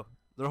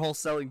 their whole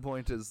selling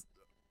point is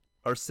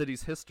our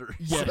city's history.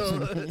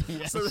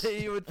 Yes. So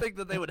you would think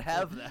that they would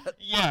have that.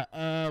 Yeah.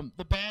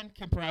 The band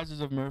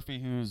comprises of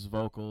Murphy, who's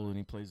vocal, and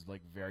he plays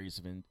like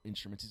various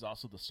instruments. He's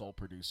also the sole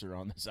producer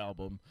on this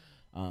album.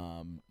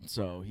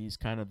 So he's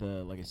kind of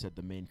like I said,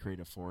 the main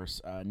creative force.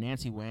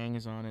 Nancy Wang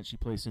is on it. She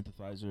plays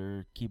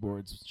synthesizer,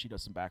 keyboards. She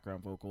does some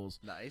background vocals.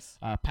 Nice.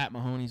 Pat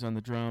Mahoney's on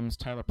the drums.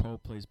 Tyler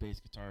Pope plays bass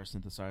guitar,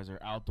 synthesizer.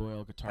 Al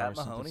Doyle, guitar, Pat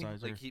Mahoney?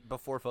 synthesizer. Like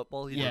before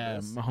football, he did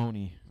this?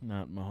 Mahoney,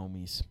 not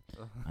Mahomes.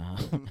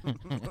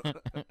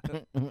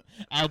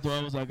 Al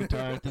Doyle was on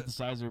guitar,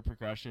 synthesizer,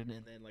 percussion,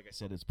 and then, like I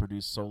said, it's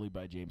produced solely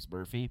by James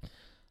Murphy.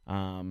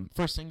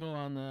 First single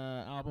on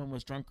the album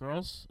was Drunk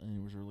Girls, and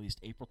it was released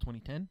April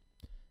 2010.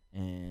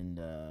 And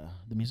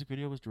the music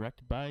video was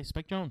directed by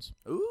Spike Jonze.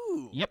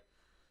 Ooh. Yep.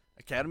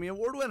 Academy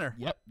Award winner.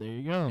 Yep, there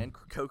you go. And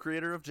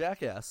co-creator of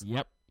Jackass.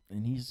 Yep.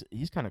 And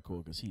he's kind of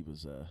cool because he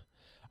was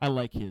I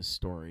like his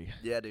story.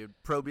 Yeah, dude.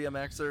 Pro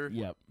BMXer.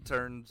 Yep.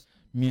 Turned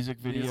music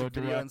video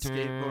director. and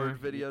skateboard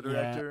video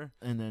director.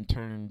 Yeah, and then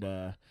turned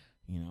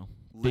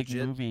legit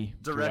big movie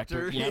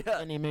director. Yep. Yeah.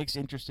 And he makes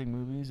interesting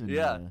movies.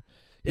 And,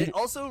 it's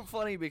also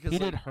funny because he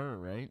did Her,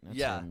 right? That's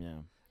him, yeah.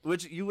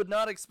 Which you would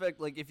not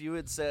expect, like, if you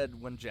had said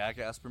when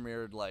Jackass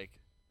premiered, like,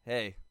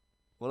 hey,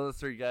 one of the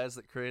three guys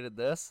that created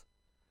this,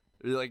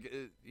 like,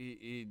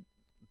 he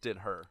did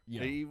Her.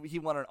 Yeah. He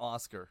won an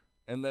Oscar.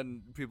 And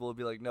then people would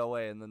be like, no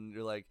way. And then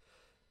you're like,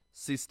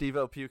 See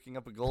Steve-O puking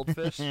up a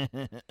goldfish?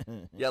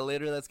 Yeah,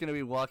 later that's going to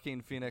be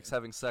Joaquin Phoenix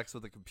having sex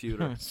with a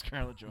computer.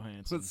 Scarlett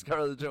Johansson. With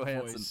Scarlett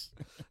Johansson.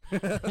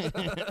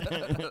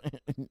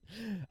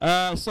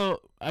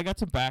 So I got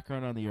some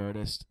background on the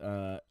artist.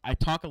 I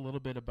talk a little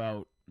bit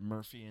about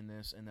Murphy in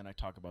this, and then I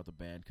talk about the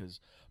band, because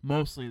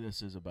mostly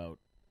this is about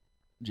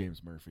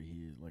James Murphy.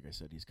 He, like I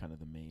said, he's kind of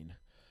the main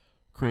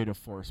creative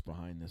force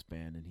behind this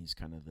band, and he's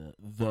kind of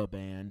the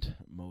band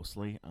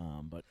mostly.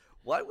 But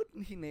why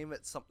wouldn't he name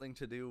it something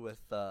to do with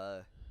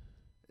I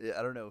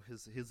don't know,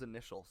 his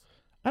initials?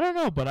 I don't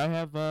know, but I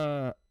have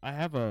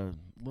a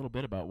little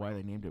bit about why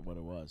they named it what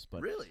it was.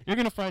 But really, you're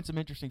gonna find some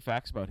interesting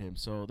facts about him.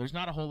 So there's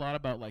not a whole lot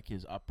about like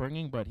his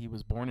upbringing, but he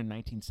was born in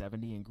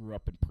 1970 and grew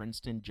up in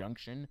Princeton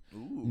Junction,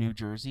 New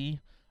Jersey.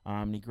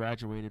 He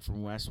graduated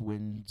from West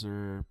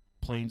Windsor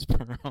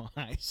Plainsboro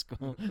High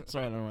School.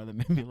 Sorry, I don't know why that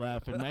made me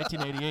laugh. In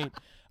 1988,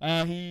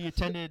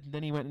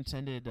 he went and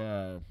attended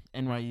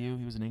NYU.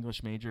 He was an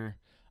English major,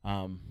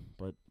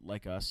 but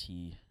like us,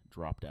 he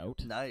dropped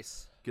out.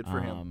 Nice, good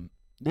for him.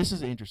 This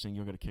is interesting.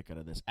 You'll get a kick out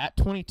of this. At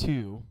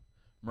 22,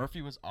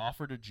 Murphy was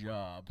offered a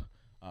job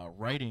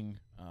writing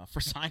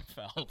for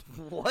Seinfeld.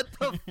 What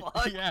the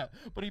fuck? Yeah,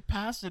 but he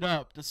passed it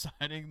up,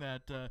 deciding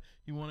that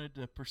he wanted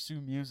to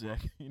pursue music,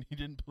 and he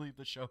didn't believe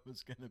the show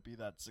was going to be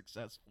that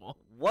successful.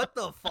 What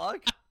the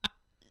fuck?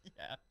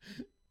 Yeah.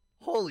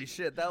 Holy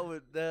shit, that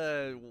would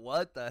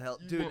what the hell?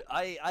 Dude,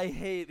 I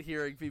hate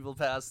hearing people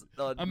pass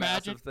on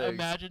massive things.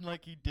 Imagine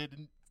like he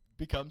didn't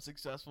become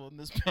successful in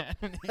this band,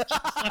 and he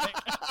just like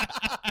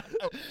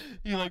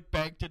he like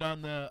banked it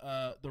on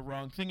the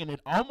wrong thing, and it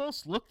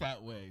almost looked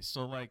that way.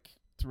 So like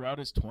throughout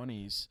his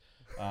 20s,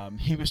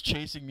 he was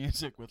chasing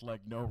music with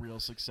like no real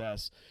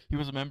success. He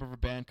was a member of a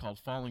band called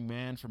Falling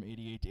Man from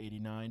 88 to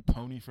 89,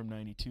 Pony from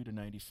 92 to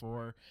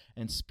 94,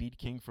 and Speed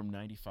King from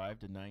 95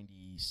 to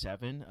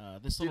 97.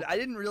 Dude, I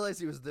didn't realize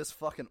he was this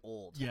fucking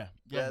old. Yeah,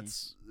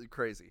 that's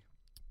crazy.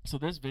 So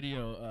this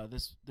video,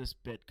 this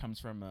bit comes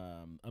from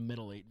a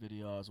Middle 8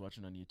 video I was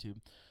watching on YouTube.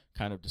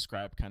 Kind of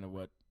described kind of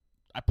what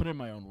I put in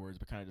my own words,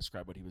 but kind of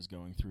describe what he was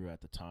going through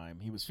at the time.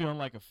 He was feeling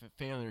like a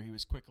failure. He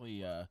was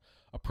quickly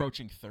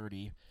approaching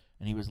 30,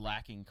 and he was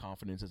lacking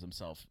confidence in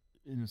himself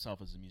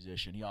as a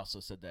musician. He also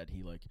said that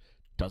he like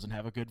doesn't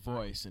have a good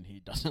voice, and he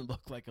doesn't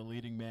look like a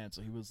leading man.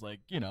 So he was like,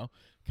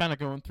 kind of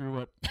going through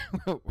what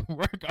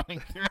we're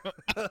going through.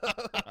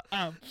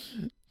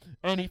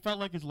 And he felt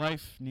like his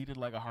life needed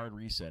like a hard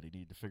reset. He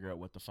needed to figure out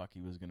what the fuck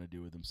he was going to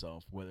do with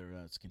himself, whether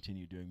that's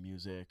continue doing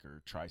music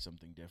or try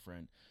something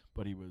different.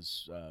 But he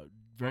was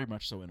very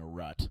much so in a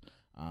rut.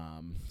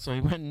 So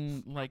he went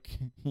and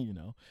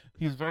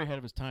he was very ahead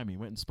of his time. He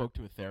went and spoke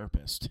to a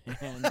therapist,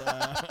 and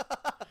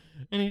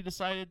and he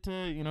decided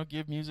to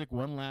give music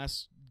one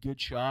last good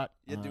shot.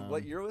 Yeah, dude.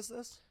 What year was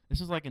this? This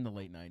was like in the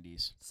late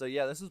 90s. So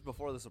yeah, this was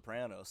before The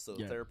Sopranos, so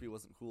therapy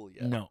wasn't cool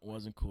yet. No, it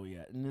wasn't cool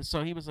yet. And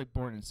so he was like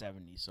born in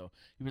 70, so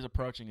he was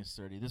approaching his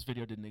 30. This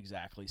video didn't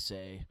exactly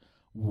say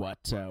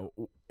what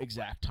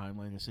exact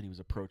timeline. It said he was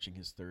approaching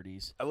his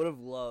 30s. I would have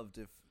loved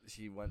if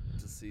he went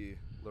to see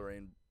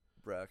Lorraine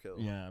Bracco.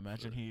 Yeah,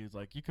 imagine he was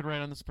like, you could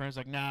write on The Sopranos,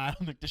 like, nah, I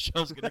don't think the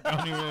show's going to go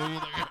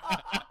anywhere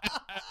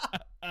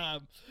either.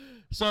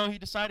 So he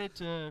decided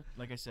to,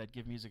 like I said,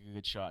 give music a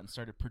good shot and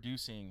started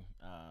producing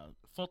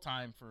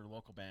full-time for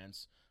local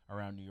bands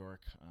around New York.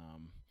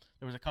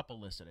 There was a couple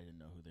listed. I didn't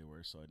know who they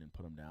were, so I didn't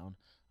put them down.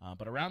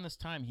 But around this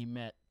time, he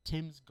met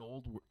Tim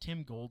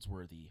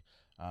Goldsworthy.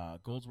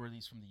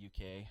 Goldsworthy's from the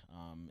UK,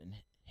 and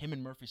him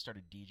and Murphy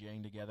started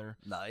DJing together.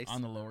 Nice.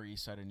 On the Lower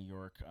East Side of New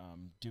York,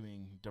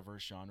 doing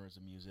diverse genres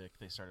of music.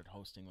 They started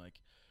hosting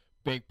like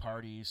big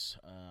parties,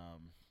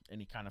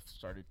 and he kind of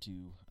started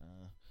to,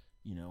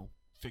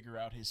 figure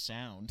out his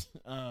sound.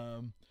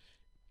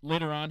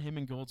 Later on, him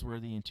and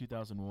Goldsworthy in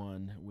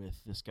 2001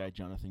 with this guy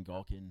Jonathan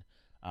Galkin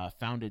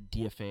founded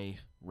DFA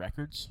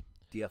Records.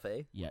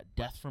 DFA? Yeah,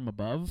 Death from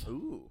Above.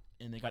 Ooh.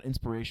 And they got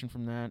inspiration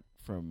from that,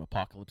 from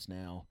Apocalypse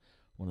Now,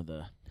 one of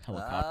the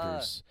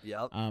helicopters.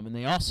 Yep. And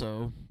they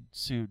also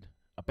sued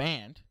a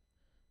band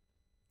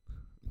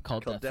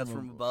called Death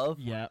from Above?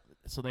 Yeah.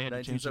 So they had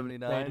to change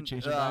 1979? They had to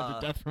change it to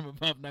Death from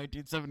Above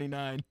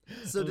 1979.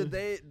 So did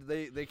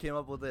they came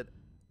up with it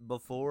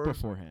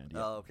beforehand?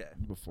 Yeah. Oh, okay.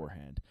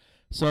 Beforehand.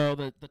 So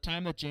the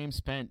time that James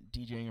spent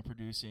DJing and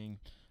producing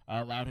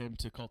allowed him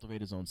to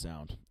cultivate his own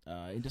sound.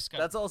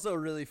 That's also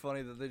really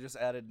funny that they just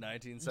added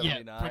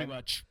 1979. Yeah, pretty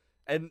much.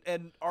 And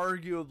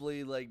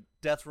arguably, like,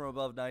 Death from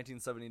Above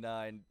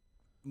 1979,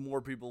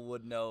 more people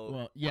would know.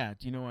 Well, yeah.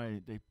 Do you know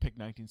why they picked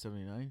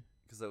 1979?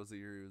 Because that was the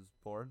year he was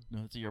born?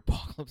 No, it's the year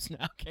Apocalypse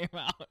Now came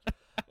out.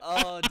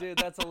 Oh, dude,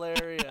 that's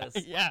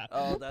hilarious. Yeah.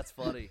 Oh, that's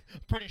funny.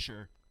 Pretty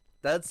sure.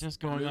 That's just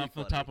going really off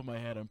the top of my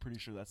head. I'm pretty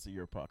sure that's the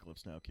year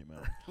Apocalypse Now came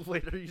out.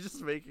 Wait, are you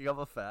just making up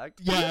a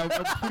fact? Yeah,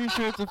 I'm pretty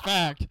sure it's a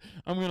fact.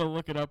 I'm gonna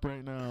look it up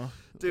right now.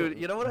 Dude,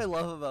 you know what I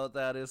love about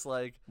that is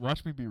like,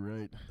 watch me be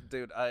right.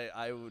 Dude,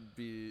 I would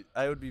be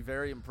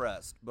very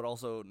impressed, but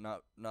also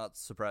not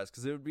surprised,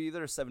 because it would be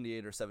either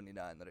 78 or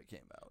 79 that it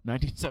came out.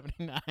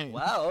 1979.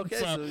 Wow. Okay,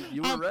 so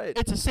you were right.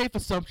 It's a safe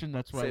assumption.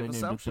 That's why safe they named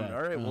assumption. it that.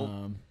 All right.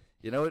 Well.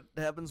 You know what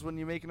happens when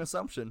you make an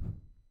assumption?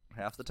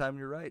 Half the time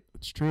you're right.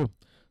 It's true.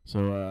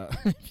 So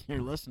if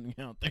you're listening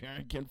out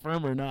there,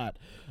 confirm or not.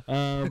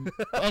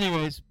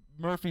 Anyways,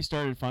 Murphy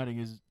started finding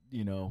his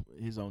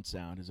own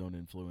sound, his own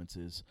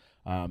influences.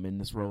 In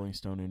this Rolling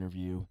Stone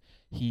interview,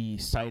 he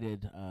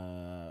cited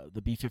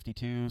the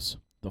B-52s,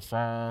 The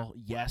Fall,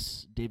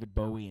 Yes, David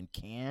Bowie, and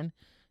Can.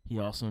 He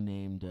also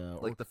named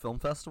like the film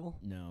festival?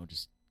 No,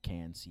 just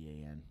Can,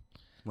 C-A-N.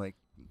 Like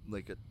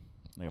a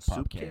pop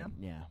soup can?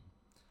 Yeah.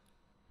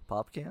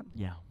 Pop can?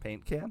 Yeah.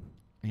 Paint can?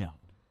 Yeah.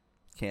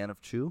 Can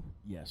of chew?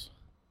 Yes.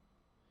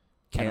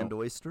 Canned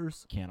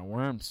oysters? Can of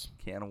worms.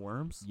 Can of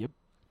worms? Yep.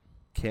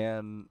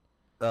 Can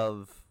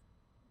of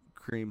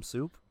cream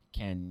soup?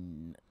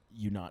 Can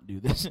you not do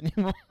this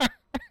anymore?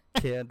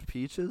 Canned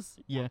peaches?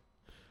 Yeah.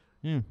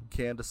 Yeah.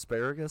 Canned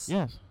asparagus?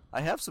 Yes.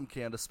 I have some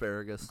canned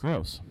asparagus.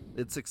 Gross.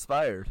 It's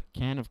expired.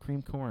 Can of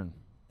cream corn.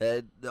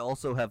 I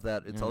also have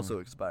that. It's also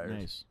expired.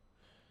 Nice.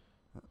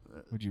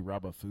 Would you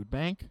rob a food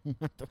bank?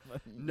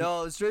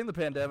 No, it's during the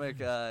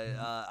pandemic.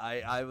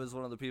 I was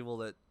one of the people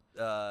that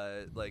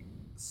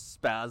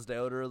spazzed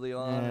out early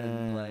on,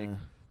 and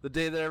the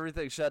day that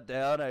everything shut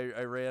down,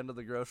 I ran to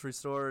the grocery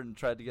store and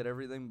tried to get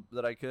everything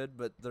that I could,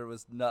 but there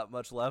was not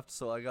much left,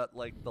 so I got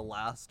the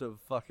last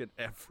of fucking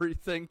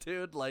everything,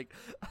 dude.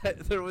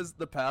 There was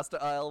the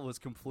pasta aisle was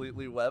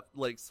completely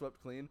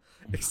swept clean,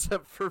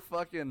 except for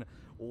fucking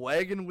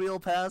wagon wheel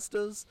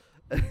pastas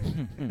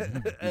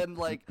and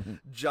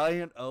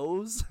giant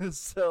O's.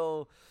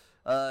 So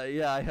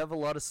I have a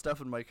lot of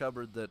stuff in my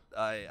cupboard that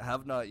I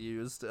have not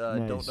used.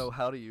 Nice. Don't know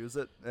how to use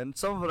it, and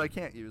some of it I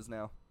can't use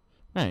now.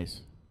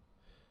 Nice.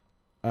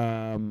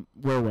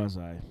 Where was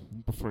I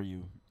before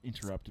you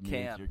interrupted me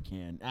with your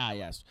Can? Ah,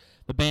 yes.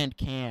 The band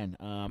Can.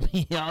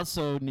 He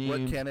also named...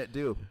 What can it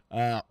do?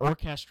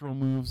 Orchestral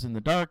Moves in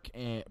the Dark,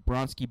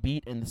 Bronski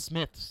Beat, and The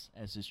Smiths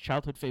as his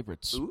childhood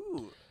favorites.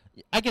 Ooh.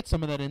 I get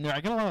some of that in there.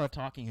 I get a lot of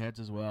Talking Heads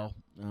as well.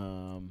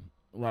 A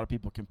lot of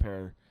people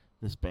compare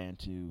this band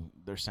to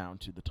their sound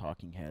to the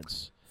Talking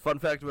Heads. Fun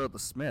fact about the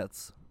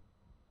Smiths.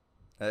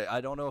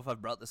 I don't know if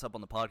I've brought this up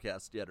on the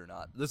podcast yet or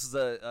not. This is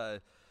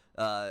a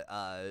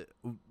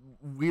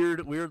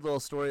weird little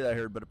story that I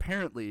heard, but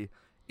apparently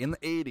in the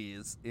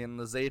 80s in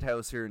the Zayt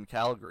House here in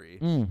Calgary,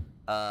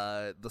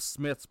 the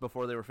Smiths,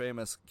 before they were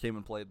famous, came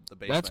and played the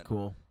basement. That's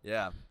cool.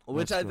 Yeah,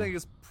 which I think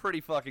is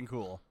pretty fucking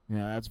cool.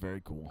 Yeah, that's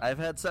very cool. I've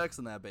had sex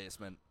in that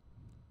basement.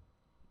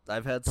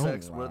 I've had Don't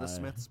sex lie. where the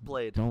Smiths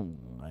played. Don't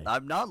lie.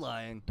 I'm not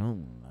lying.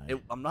 Don't lie.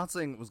 I'm not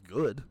saying it was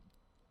good.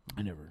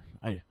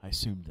 I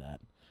assumed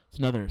that. It's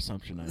another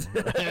assumption I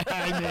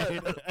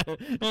made.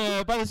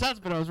 By the sounds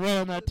of it, I was right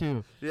on that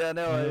too. Yeah,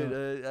 no,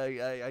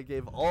 I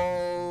gave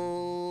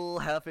all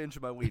half inch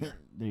of my wiener.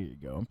 There you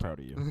go. I'm proud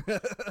of you.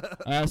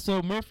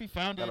 So Murphy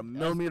founded... Got a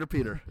millimeter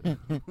Peter.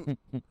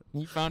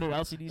 He founded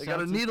LCD Soundsystem. I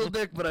got a needle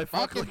dick, but I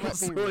fuck like a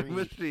sewing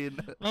machine.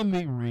 Let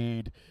me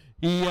read.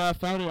 He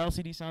founded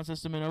LCD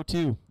Soundsystem in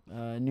 2002,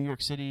 New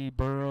York City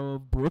borough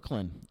of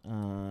Brooklyn.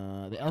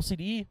 The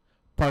LCD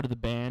part of the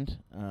band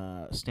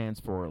stands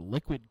for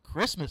Liquid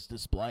Christmas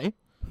Display.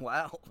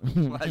 Wow.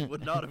 I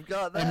would not have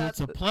got that. And it's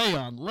a play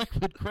on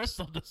Liquid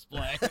Crystal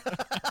Display.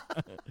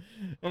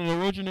 And it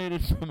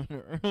originated from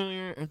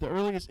the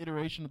earliest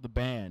iteration of the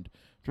band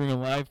during a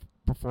live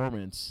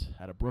performance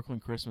at a Brooklyn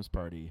Christmas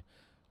party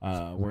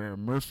where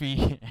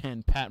Murphy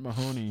and Pat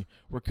Mahoney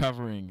were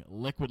covering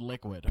Liquid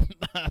Liquid.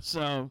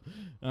 So,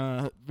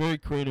 very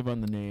creative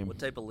on the name. What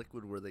type of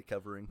liquid were they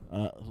covering?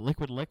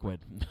 Liquid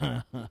Liquid.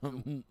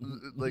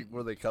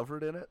 Were they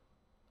covered in it?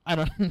 I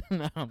don't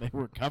know. They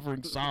were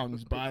covering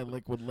songs by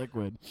Liquid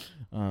Liquid.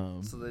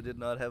 So they did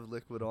not have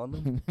liquid on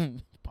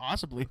them?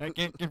 Possibly. I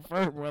can't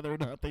confirm whether or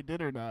not they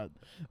did or not.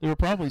 They were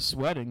probably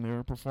sweating. They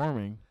were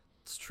performing.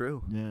 It's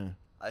true. Yeah.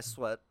 I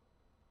sweat.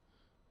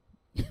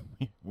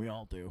 We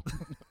all do.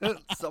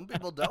 Some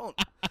people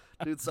don't.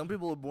 Dude, some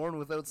people are born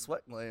without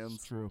sweat glands.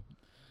 It's true.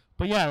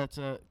 But yeah, it's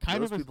a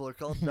kind Those of people are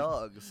called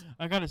dogs.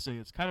 I gotta say,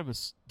 it's kind of a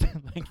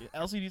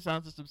LCD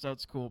Soundsystem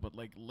sounds cool, but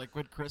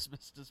Liquid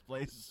Christmas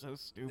Displays is so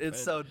stupid.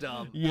 It's so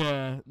dumb.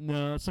 Yeah,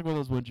 no, it's like one of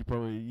those ones you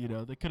probably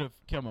they could have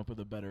come up with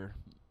a better,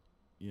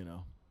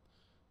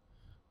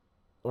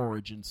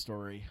 origin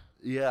story.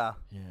 Yeah.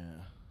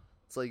 Yeah.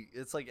 It's like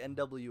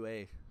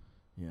NWA.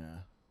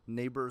 Yeah.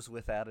 Neighbors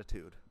with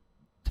attitude.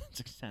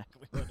 That's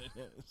exactly what it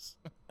is.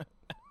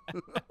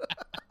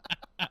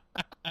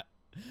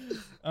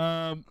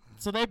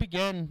 So they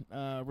began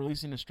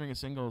releasing a string of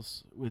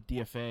singles with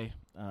DFA.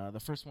 The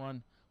first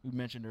one we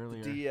mentioned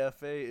earlier.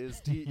 DFA is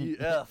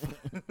DEF.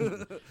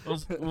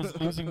 was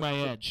Losing My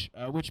Edge,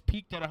 which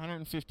peaked at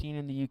 115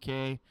 in the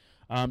UK.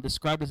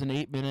 Described as an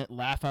 8-minute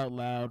laugh out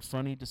loud,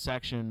 funny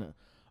dissection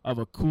of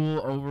a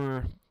cool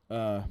over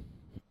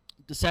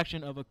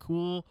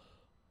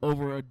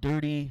a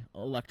dirty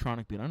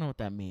electronic beat. I don't know what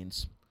that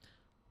means.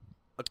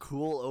 A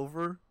cool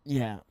over?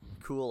 Yeah.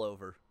 Cool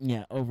over.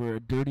 Yeah, over a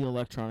dirty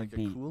electronic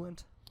beat. A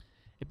coolant?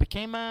 It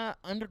became a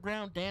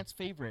underground dance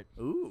favorite.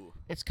 Ooh.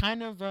 It's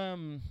kind of,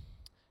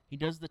 he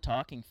does the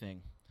talking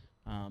thing.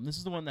 This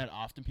is the one that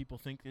often people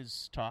think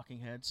is Talking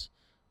Heads.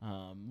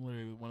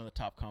 Literally, one of the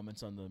top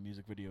comments on the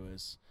music video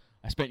is,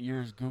 "I spent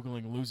years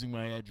Googling 'Losing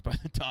My Edge' by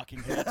the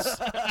Talking Heads."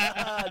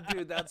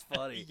 Dude, that's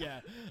funny.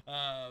 Yeah.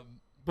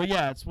 But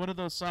yeah, it's one of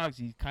those songs.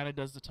 He kind of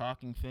does the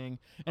talking thing,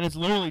 and it's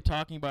literally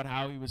talking about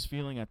how he was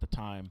feeling at the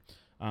time.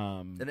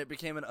 And it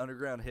became an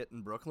underground hit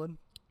in Brooklyn?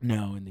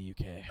 No, in the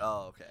UK.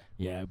 Oh, okay.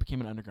 Yeah, it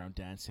became an underground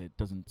dance hit.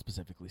 Doesn't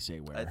specifically say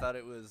where. I thought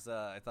it was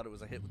a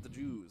hit with the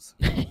Jews.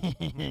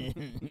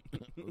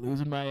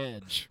 Losing my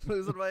edge.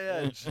 Losing my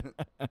edge.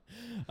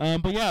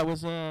 But yeah, it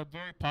was a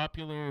very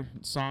popular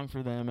song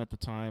for them at the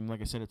time.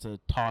 Like I said, it's a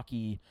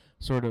talky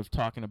sort of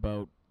talking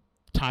about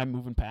time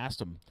moving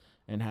past him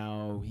and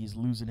how he's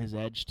losing his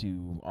edge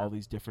to all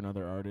these different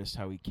other artists.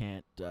 How he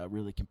can't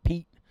really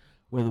compete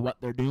with what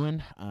they're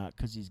doing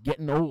because he's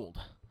getting old.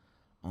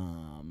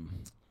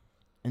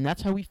 And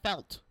that's how he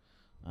felt.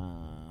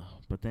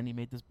 But then he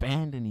made this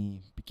band and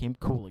he became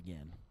cool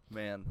again.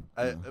 Man,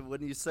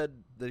 when you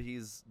said that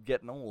he's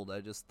getting old,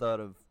 I just thought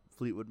of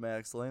Fleetwood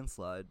Mac's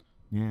Landslide.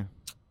 Yeah.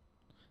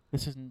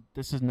 This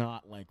is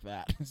not like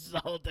that. This is a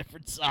whole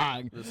different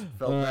song. Just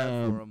felt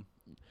bad for him.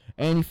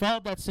 And he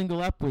followed that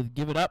single up with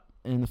Give It Up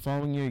in the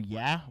following year,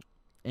 Yeah,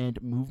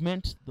 and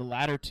Movement. The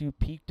latter two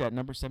peaked at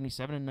number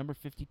 77 and number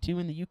 52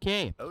 in the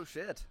UK. Oh,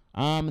 shit.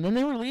 And then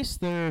they released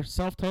their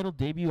self-titled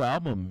debut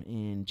album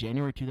in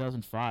January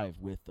 2005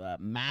 with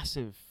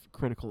massive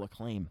critical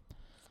acclaim.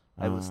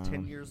 I was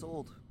 10 years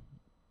old.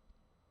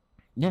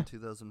 Yeah. In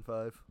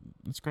 2005.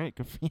 That's great.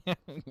 Good for you.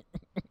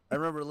 I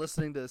remember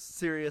listening to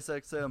Sirius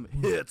XM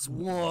Hits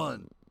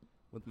 1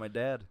 with my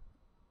dad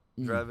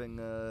driving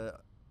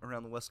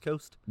around the West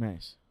Coast.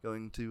 Nice.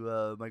 Going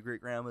to my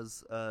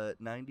great-grandma's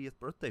 90th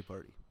birthday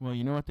party. Well,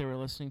 you know what they were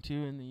listening to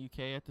in the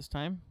UK at this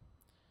time?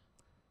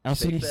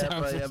 LCD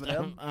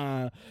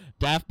Soundsystem.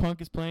 Daft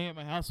Punk is Playing at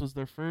My House was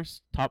their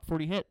first top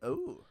 40 hit.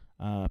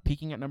 Oh.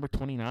 Peaking at number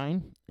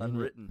 29.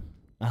 Unwritten.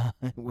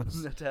 It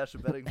was Natasha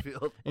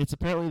Bedingfield. It's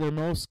apparently their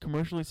most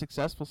commercially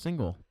successful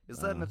single. Is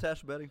that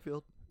Natasha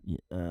Bedingfield?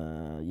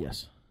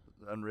 Yes.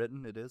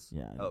 Unwritten, it is?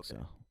 Yeah, I think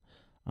so.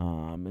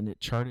 And it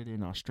charted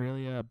in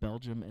Australia,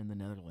 Belgium, and the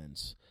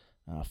Netherlands.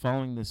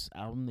 Following this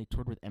album, they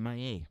toured with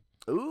MIA.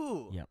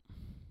 Ooh. Yep.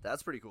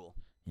 That's pretty cool.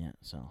 Yeah,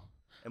 so.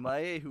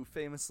 MIA, who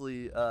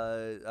famously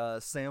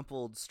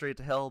sampled Straight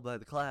to Hell by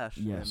The Clash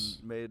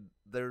and made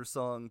their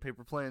song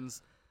Paper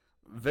Planes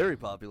very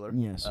popular.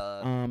 Yes.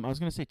 I was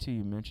going to say, too,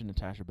 you mentioned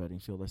Natasha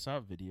Bedingfield. I saw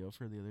a video of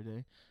her the other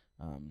day.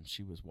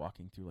 She was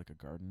walking through like a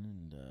garden,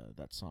 and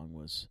that song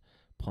was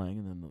playing,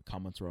 and then the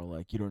comments were all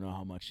like, "You don't know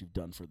how much you've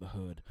done for the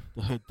hood.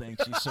 The hood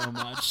thanks you so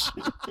much.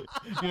 You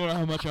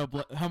don't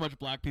know how much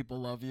black people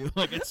love you."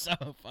 Like, it's so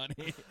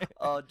funny.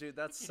 Oh, dude,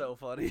 that's so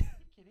funny.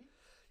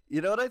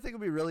 You know what I think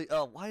would be really?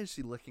 Oh, why is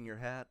she licking your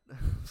hat?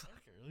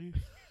 Really?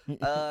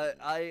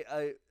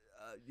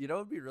 You know,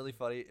 it'd be really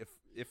funny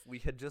if we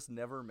had just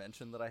never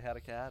mentioned that I had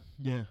a cat.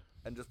 Yeah.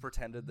 And just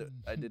pretended that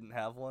I didn't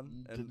have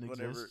one. And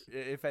whenever,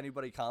 if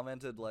anybody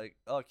commented like,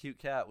 "Oh, cute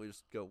cat," we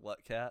just go,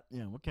 "What cat?"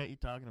 Yeah, what cat you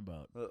talking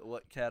about?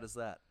 What cat is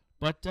that?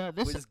 But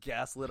this we just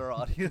gaslit our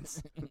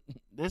audience.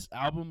 This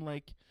album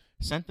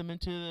sent them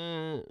into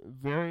the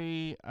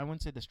very, I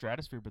wouldn't say the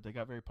stratosphere, but they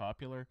got very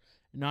popular.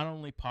 Not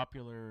only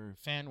popular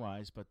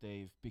fan-wise, but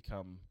they've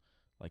become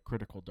like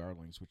critical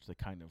darlings, which they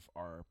kind of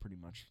are pretty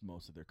much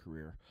most of their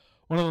career.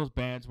 One of those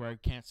bands where I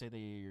can't say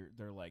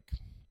they're like,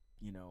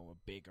 you know, a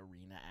big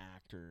arena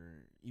act,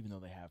 or even though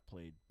they have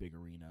played big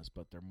arenas,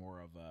 but they're more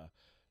of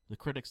the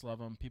critics love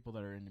them, people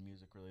that are into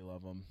music really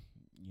love them.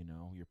 You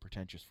know, your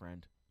pretentious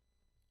friend.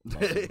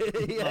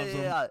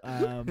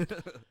 Yeah.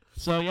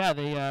 So yeah,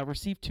 they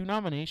received 2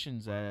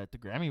 nominations at the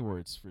Grammy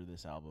Awards for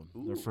this album.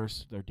 Ooh.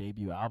 Their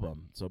debut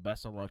album. So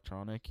Best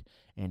Electronic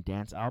and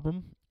Dance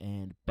Album,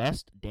 and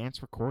Best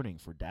Dance Recording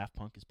for Daft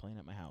Punk is Playing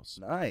at My House.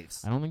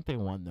 Nice. I don't think they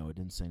won though. It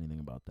didn't say anything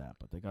about that,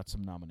 but they got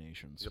some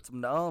nominations. Got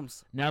some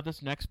noms. Now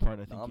this next part,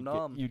 I think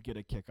you'd get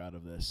a kick out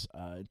of this.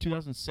 In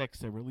 2006,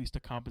 they released a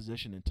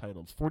composition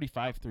entitled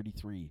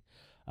 4533.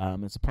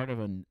 It's a part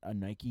of a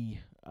Nike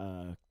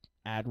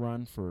ad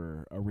run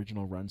for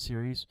Original Run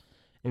series.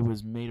 It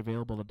was made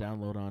available to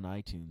download on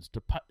iTunes.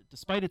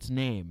 Despite its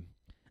name,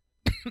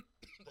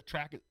 the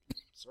track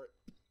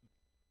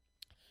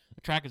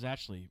is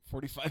actually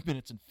 45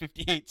 minutes and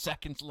 58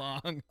 seconds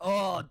long.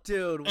 Oh,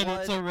 dude, and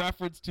what? It's a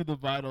reference to the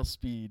vital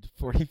speed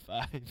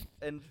 45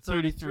 and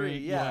 33.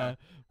 Yeah.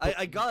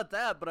 I got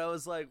that, but I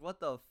was like,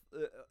 what the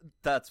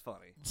that's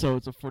funny. So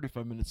it's a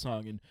 45-minute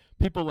song, and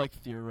people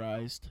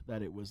theorized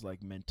that it was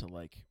meant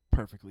to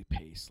perfectly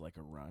pace like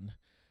a run.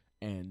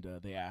 And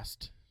they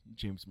asked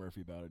James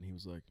Murphy about it, and he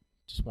was like,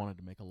 just wanted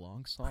to make a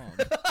long song.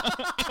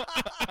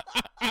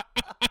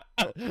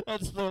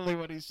 That's literally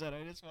what he said.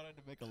 I just wanted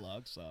to make a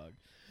long song.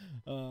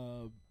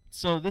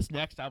 So this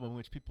next album,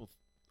 which people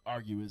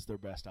argue is their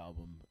best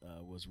album,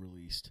 was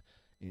released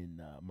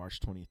in March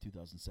 20th,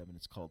 2007.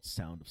 It's called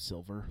Sound of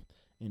Silver,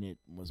 and it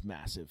was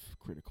massive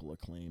critical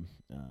acclaim.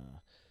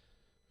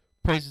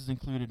 Praises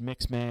included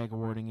Mixmag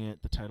awarding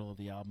it the title of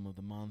the album of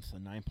the month, a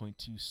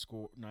 9.2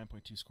 score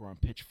on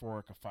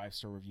Pitchfork, a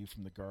 5-star review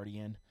from The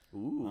Guardian.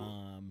 Ooh.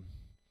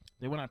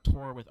 They went on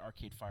tour with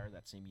Arcade Fire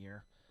that same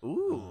year.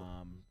 Ooh.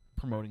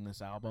 Promoting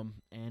this album,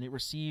 and it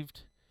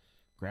received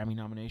Grammy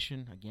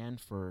nomination again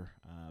for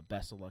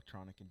Best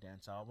Electronic and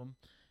Dance Album,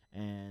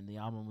 and the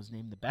album was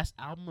named the Best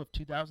Album of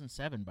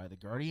 2007 by The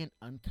Guardian,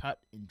 Uncut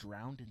and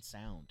Drowned in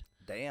Sound.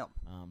 Damn.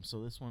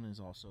 So this one is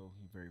also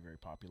very, very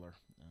popular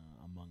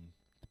among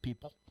the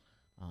people.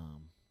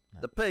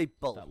 The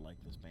people that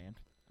like this band.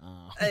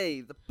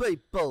 Hey, the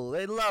people,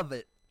 they love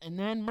it. And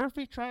then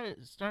Murphy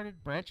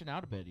started branching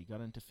out a bit. He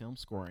got into film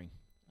scoring.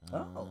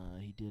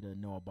 He did a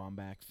Noah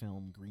Baumbach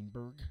film,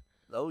 Greenberg.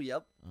 Oh,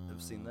 yep.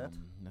 I've seen that.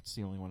 That's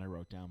the only one I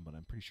wrote down, but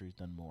I'm pretty sure he's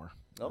done more.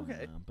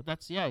 Okay.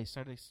 But he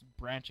started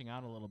branching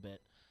out a little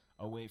bit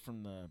away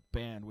from the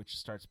band, which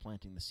starts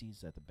planting the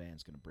seeds that the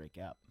band's going to break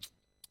up.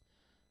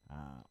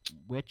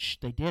 Which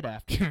they did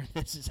after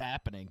this is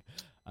happening,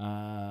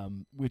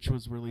 which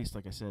was released,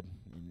 like I said,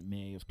 in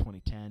May of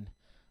 2010.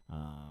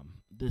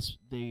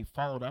 They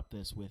followed up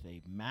this with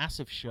a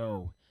massive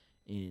show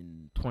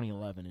in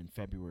 2011 in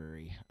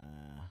February.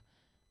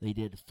 They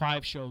did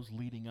 5 shows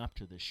leading up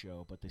to this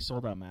show, but they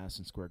sold out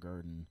Madison Square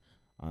Garden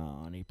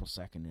on April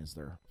 2nd as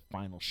their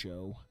final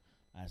show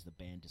as the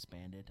band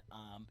disbanded.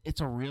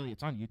 It's on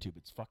YouTube.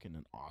 It's fucking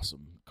an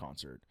awesome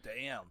concert.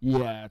 Damn.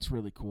 Yeah, it's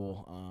really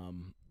cool.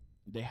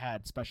 They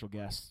had special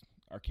guests,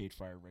 Arcade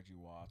Fire, Reggie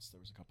Watts. There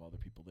was a couple other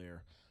people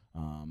there.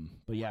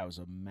 But yeah, it was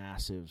a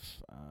massive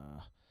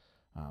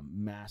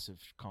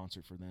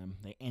concert for them.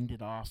 They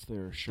ended off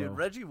their show. Dude,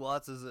 Reggie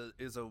Watts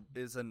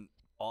is an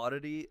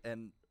oddity,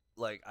 and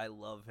like I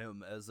love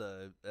him as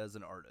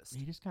an artist.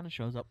 He just kind of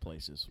shows up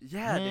places.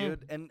 Yeah,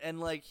 dude, and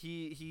like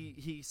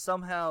he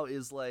somehow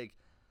is like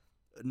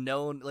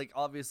known, like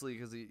obviously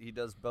because he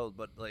does both,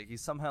 but like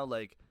he's somehow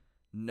like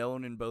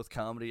known in both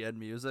comedy and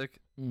music,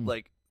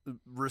 like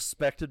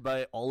respected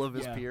by all of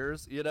his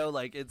peers. You know,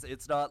 like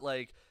it's not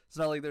like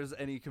there's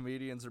any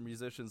comedians or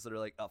musicians that are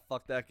like, oh,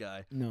 fuck that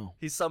guy. No,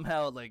 he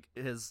somehow like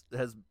has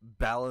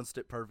balanced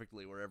it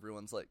perfectly, where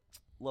everyone's like,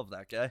 love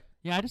that guy.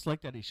 Yeah, I just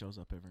like that he shows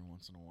up every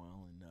once in a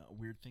while, and a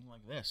weird thing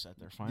like this at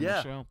their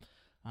final show.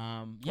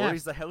 Or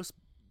he's the house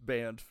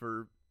band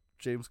for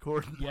James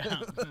Corden. Yeah.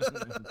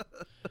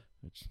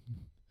 Which,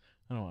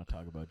 I don't want to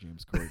talk about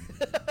James Corden.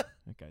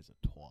 That guy's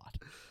a twat.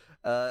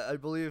 I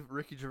believe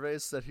Ricky Gervais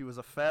said he was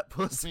a fat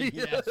pussy.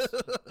 Yes.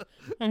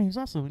 And he's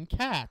also in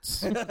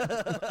Cats.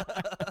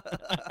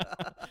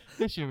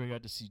 This year we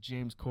got to see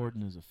James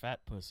Corden as a fat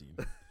pussy.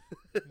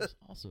 He's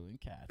also in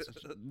Cats.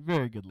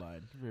 Very good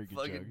line. Very good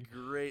fucking joke.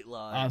 Great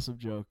line. Awesome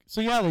joke.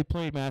 So yeah, they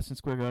played Madison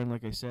Square Garden,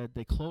 like I said.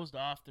 They closed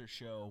off their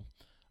show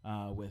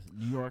with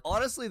New York.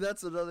 Honestly,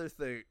 that's another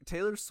thing.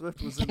 Taylor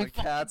Swift was in the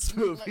Cats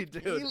movie,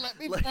 dude. Can you let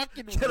me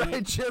fucking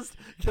read?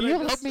 Can you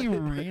let me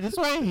read? That's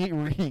why I hate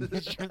reading.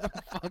 Because you're the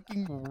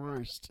fucking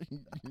worst.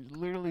 You're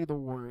literally the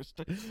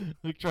worst.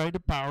 Like, trying to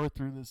power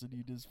through this, and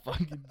you just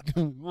fucking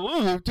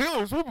go,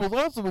 Taylor Swift was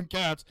also in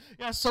Cats.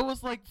 Yeah, so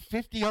was like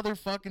 50 other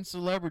fucking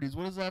celebrities.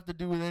 What does that have to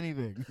do with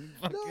anything?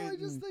 No, I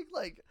just think,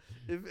 like,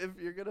 if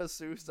you're going to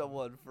sue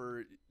someone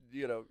for,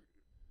 you know,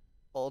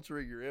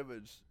 altering your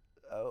image,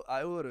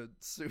 I would have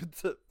sued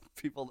the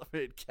people that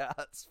made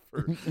Cats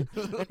for.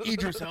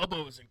 Idris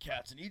Elba was in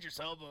Cats, and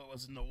Idris Elba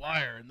was in The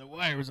Wire, and The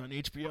Wire was on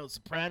HBO.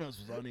 Sopranos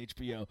was on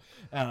HBO.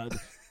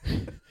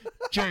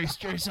 Jerry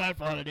Seinfeld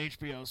had an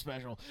HBO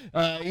special.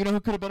 You know who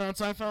could have been on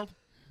Seinfeld?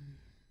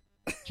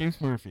 James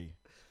Murphy.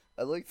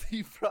 I like that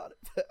you brought it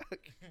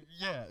back.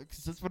 Yeah,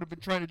 because that's what I've been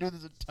trying to do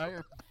this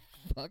entire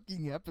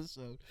fucking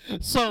episode.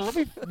 So let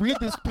me read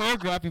this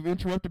paragraph you've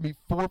interrupted me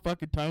 4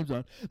 fucking times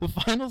on. The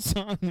final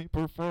song they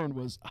performed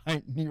was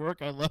New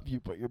York, I Love You,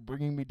 But You're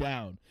Bringing Me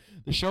Down.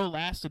 The show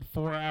lasted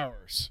 4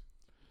 hours.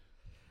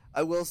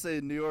 I will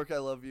say New York, I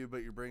Love You,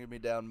 But You're Bringing Me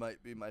Down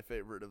might be my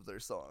favorite of their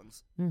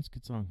songs. Yeah, it's a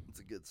good song. It's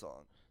a good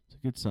song. It's a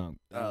good song.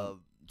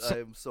 I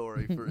am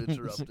sorry for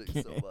interrupting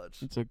okay. so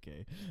much. It's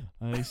okay.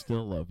 I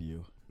still love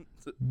you.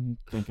 I'm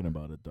thinking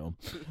about it, though.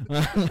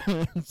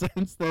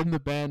 Since then, the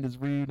band has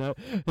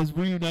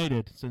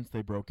reunited since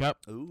they broke up.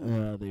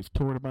 They've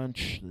toured a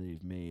bunch.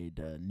 They've made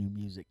new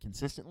music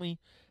consistently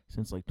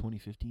since like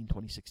 2015,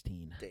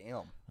 2016.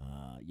 Damn.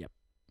 Yep.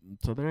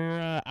 So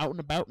they're out and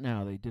about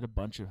now. They did a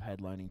bunch of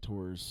headlining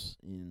tours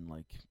in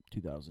like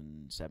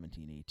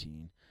 2017,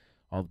 18.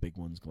 All the big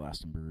ones,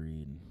 Glastonbury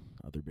and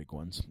other big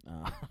ones.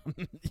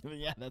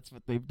 Yeah, that's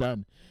what they've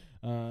done.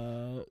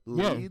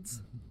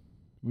 Leeds? Yeah.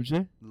 Would you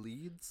say?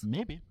 Leeds?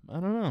 Maybe. I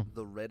don't know.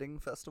 The Reading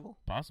Festival?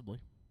 Possibly.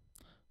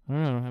 I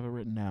don't know. I don't have it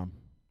written down.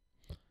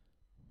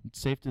 It's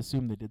safe to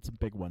assume they did some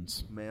big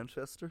ones.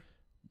 Manchester?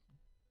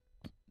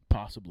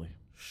 Possibly.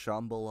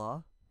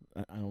 Shambhala?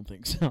 I don't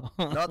think so.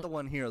 Not the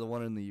one here, the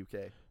one in the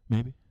UK.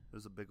 Maybe.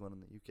 There's a big one in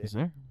the UK. Is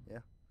there? Yeah.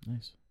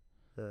 Nice.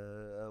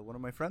 One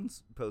of my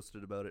friends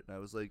posted about it, and I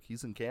was like,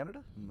 he's in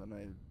Canada? And then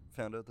I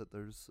found out that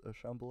there's a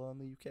Shambhala in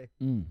the UK.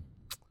 I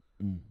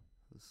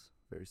was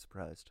very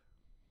surprised.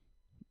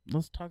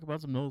 Let's talk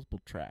about some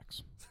noticeable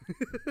tracks.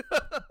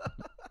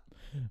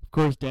 Of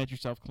course, Dance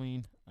Yourself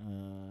Clean.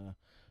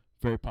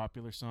 Very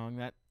popular song.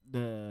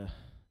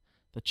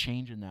 the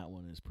change in that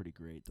one is pretty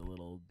great. The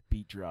little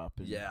beat drop.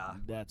 And yeah.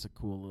 That's a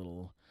cool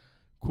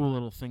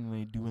little thing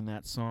they do in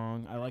that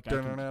song. I like.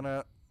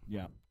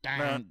 Yeah.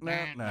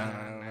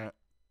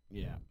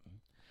 Yeah.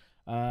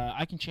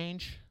 I Can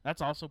Change.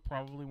 That's also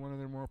probably one of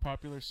their more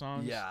popular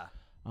songs. Yeah.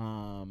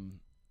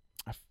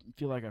 I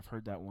feel like I've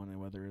heard that one,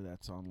 whether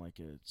that's on like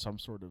some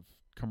sort of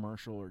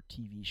commercial or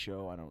TV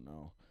show. I don't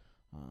know.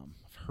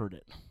 I've heard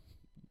it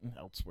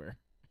elsewhere.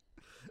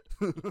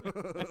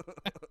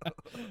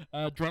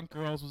 Drunk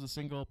Girls was a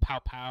single. Pow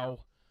Pow.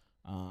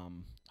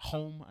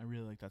 Home. I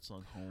really like that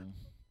song, Home.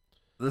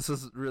 This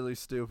is really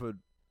stupid,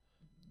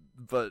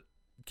 but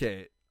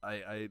okay.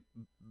 I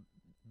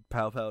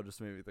Pow Pow just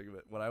made me think of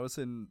it. When I was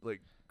in like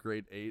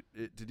grade 8,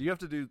 did you have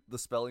to do the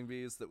spelling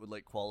bees that would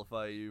like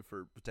qualify you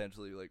for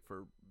potentially like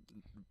for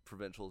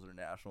provincials or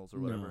nationals or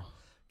whatever? No.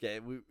 Okay,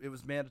 it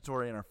was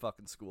mandatory in our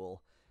fucking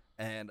school,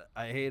 and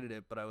I hated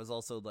it. But I was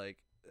also like,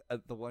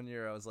 at the one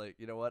year I was like,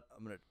 you know what?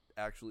 I'm gonna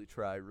actually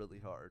try really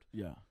hard.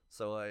 Yeah.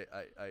 So I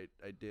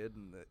did,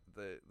 and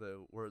the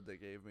word they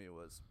gave me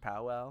was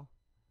powwow,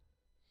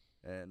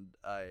 and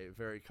I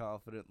very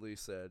confidently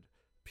said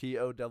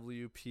POW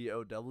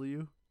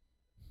POW.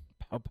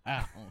 Pow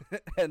Pow.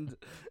 and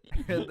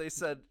they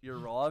said you're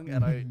wrong,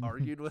 and I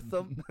argued with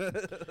them.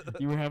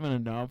 You were having a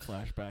knob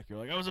flashback. You're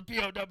like, I was a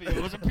POW.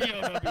 It was a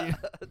POW.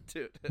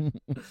 Dude,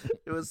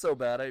 it was so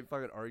bad. I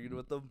fucking argued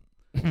with them.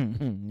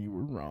 You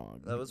were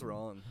wrong. I was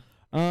wrong.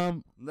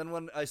 And then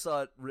when I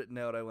saw it written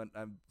out, I went,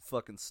 I'm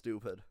fucking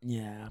stupid.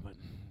 Yeah, but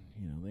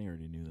they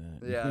already knew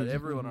that. Yeah,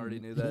 everyone already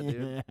knew that,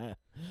 dude.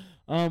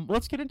 Yeah.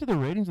 Let's get into the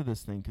ratings of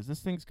this thing, because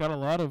this thing's got a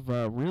lot of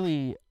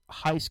really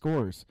high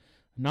scores.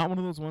 Not one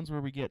of those ones where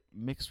we get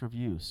mixed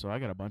reviews. So I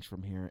got a bunch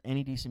from here.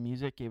 Any Decent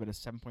Music gave it a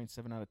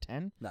 7.7 out of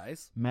 10.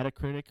 Nice.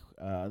 Metacritic,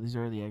 these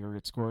are the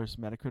aggregate scores.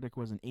 Metacritic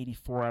was an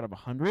 84 out of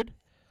 100.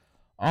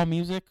 All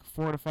Music,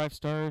 4 out of 5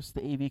 stars.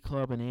 The AV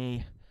Club, an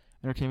A.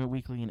 Entertainment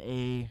Weekly, an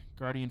A.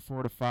 Guardian, 4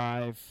 out of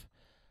 5.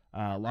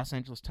 Los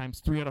Angeles Times,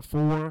 3 out of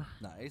 4.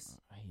 Nice.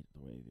 I hate the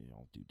way they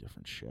all do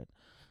different shit.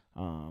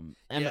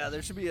 Yeah,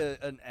 there should be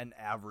an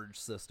average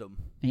system.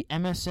 The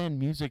MSN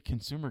Music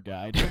Consumer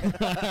Guide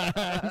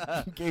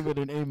gave it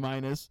an A-.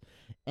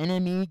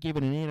 NME gave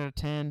it an 8 out of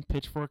 10.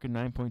 Pitchfork a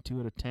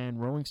 9.2 out of 10.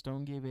 Rolling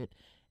Stone gave it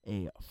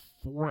a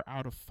 4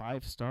 out of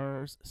 5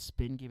 stars.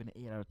 Spin gave it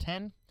an 8 out of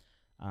 10.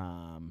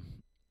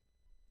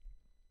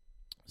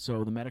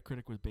 So the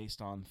Metacritic was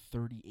based on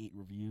 38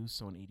 reviews,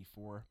 so an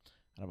 84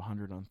 out of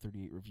 100 on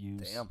 38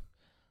 reviews. Damn.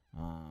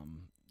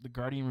 The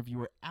Guardian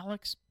reviewer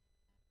Alex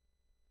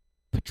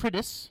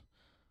Petridis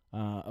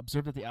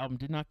observed that the album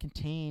did not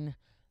contain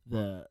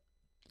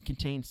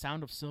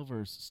Sound of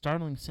Silver's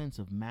startling sense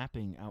of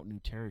mapping out new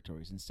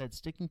territories, instead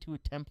sticking to a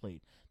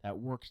template that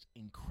works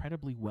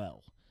incredibly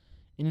well.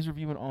 In his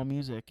review on All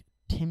Music,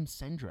 Tim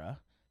Sendra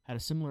had a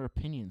similar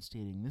opinion,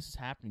 stating, "This Is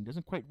Happening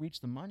doesn't quite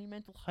reach the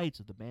monumental heights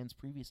of the band's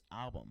previous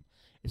album.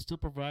 It still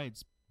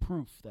provides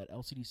proof that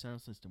LCD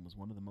Soundsystem was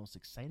one of the most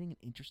exciting and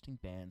interesting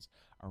bands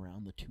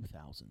around the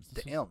 2000s.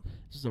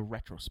 This is a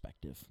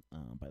retrospective,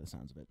 by the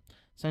sounds of it.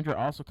 Sandra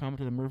also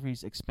commented on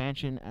Murphy's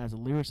expansion as a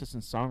lyricist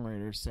and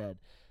songwriter, said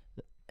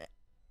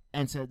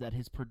that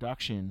his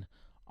production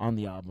on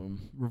the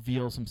album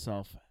reveals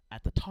himself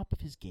at the top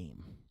of his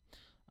game.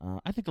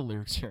 I think the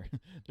lyrics are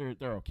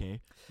they're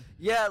okay.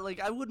 Yeah, like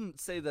I wouldn't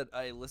say that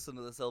I listen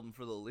to this album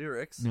for the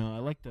lyrics. No, I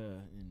like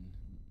the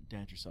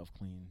Dance Yourself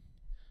Clean.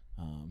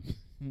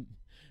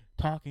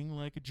 Talking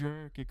like a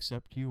jerk,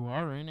 except you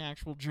are an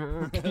actual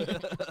jerk.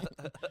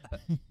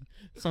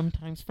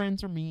 Sometimes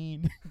friends are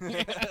mean. I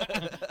like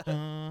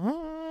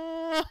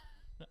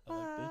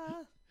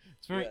that.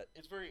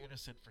 It's very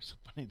innocent for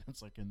somebody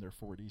that's like in their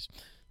 40s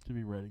to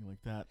be writing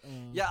like that.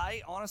 Yeah,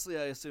 I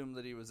assumed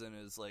that he was in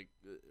his like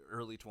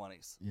early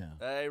 20s. Yeah,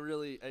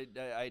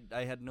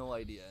 I had no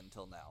idea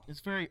until now. It's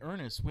very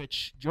earnest,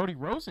 which Jody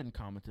Rosen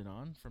commented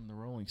on from the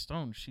Rolling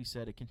Stones. She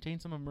said it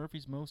contains some of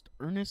Murphy's most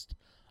earnest,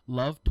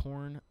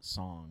 love-torn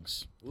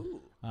songs.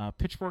 Ooh.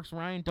 Pitchfork's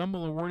Ryan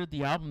Dumble awarded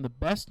the album the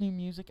Best New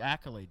Music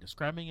accolade,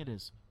 describing it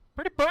as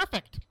pretty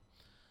perfect.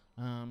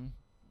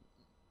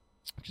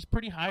 Which is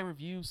pretty high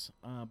reviews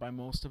by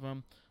most of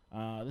them.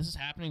 This Is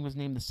Happening was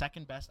named the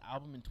second best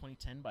album in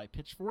 2010 by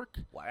Pitchfork.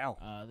 Wow.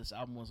 This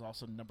album was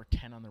also number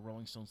 10 on the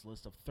Rolling Stones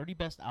list of 30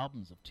 best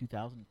albums of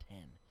 2010.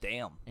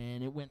 Damn.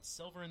 And it went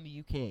silver in the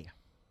UK.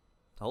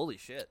 Holy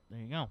shit. There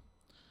you go.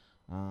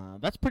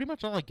 That's pretty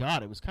much all I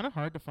got. It was kind of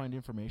hard to find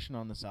information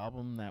on this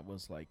album that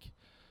was like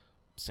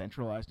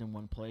centralized in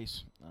one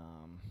place.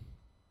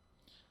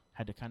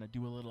 Had to kind of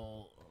do a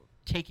little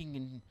taking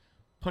and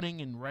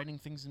putting and writing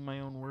things in my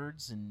own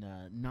words and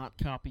not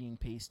copying,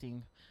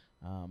 pasting,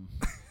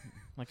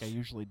 like I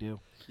usually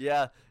do.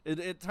 Yeah,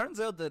 it turns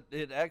out that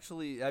it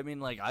actually, I mean,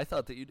 like, I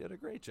thought that you did a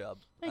great job.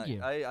 Thank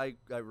you. I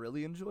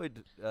really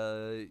enjoyed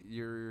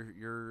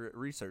your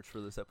research for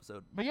this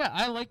episode. But yeah,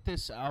 I like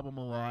this album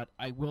a lot.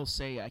 I will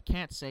say, I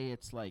can't say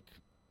it's like,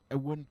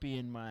 it wouldn't be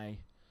in my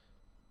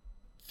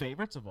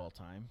favorites of all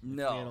time.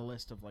 No. If we had a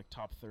list of like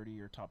top 30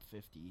 or top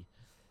 50.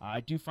 I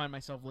do find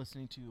myself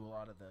listening to a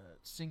lot of the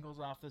singles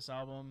off this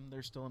album.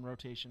 They're still in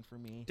rotation for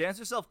me. Dance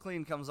Yourself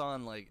Clean comes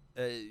on like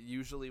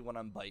usually when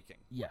I'm biking.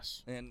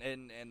 Yes.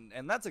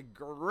 And that's a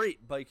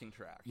great biking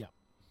track. Yeah.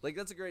 Like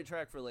that's a great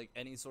track for like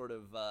any sort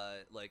of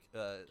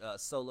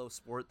solo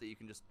sport that you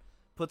can just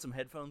put some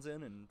headphones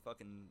in and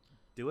fucking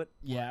do it.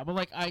 Yeah, but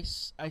like I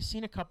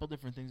seen a couple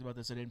different things about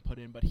this I didn't put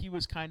in, but he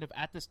was kind of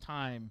at this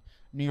time.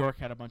 New York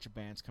had a bunch of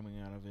bands coming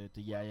out of it,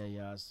 the Yeah Yeah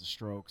Yeahs, the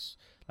Strokes,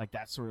 like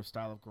that sort of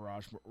style of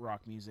garage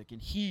rock music. And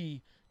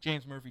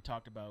James Murphy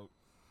talked about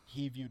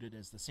he viewed it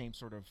as the same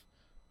sort of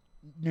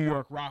New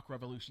York rock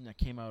revolution that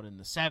came out in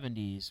the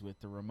 70s with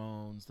the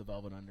Ramones, the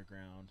Velvet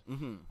Underground,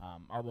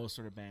 all those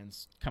sort of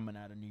bands coming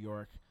out of New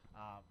York.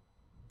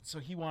 So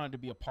he wanted to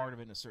be a part of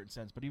it in a certain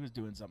sense, but he was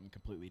doing something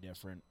completely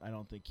different. I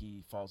don't think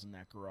he falls in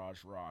that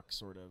garage rock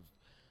sort of,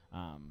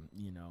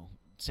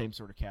 same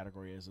sort of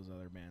category as those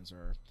other bands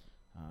are.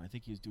 I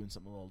think he was doing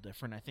something a little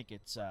different. I think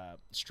it's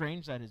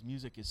strange that his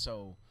music is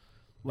so,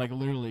 like,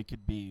 literally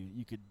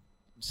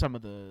some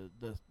of the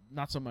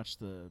not so much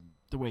the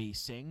way he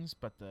sings,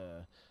 but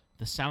the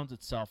sounds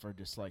itself are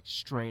just like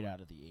straight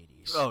out of the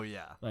 80s. Oh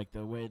yeah. Like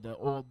the way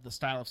the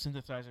style of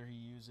synthesizer he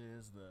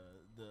uses,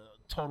 the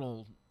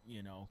total,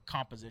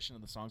 composition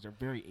of the songs are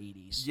very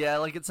 80s. Yeah,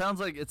 like it sounds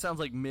like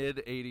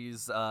mid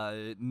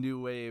 80s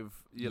new wave,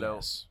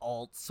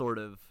 alt sort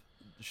of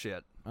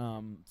shit.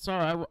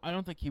 So I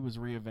don't think he was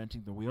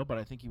reinventing the wheel, but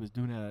I think he was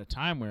doing it at a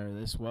time where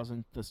this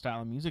wasn't the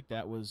style of music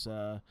that was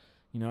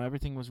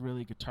everything was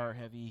really guitar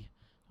heavy,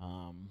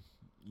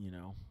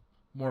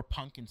 more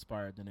punk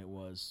inspired than it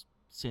was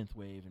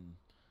synthwave and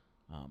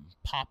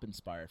pop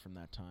inspired from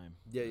that time.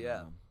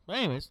 Yeah. But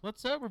anyways,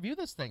 let's review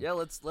this thing. Yeah,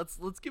 let's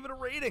give it a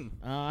rating.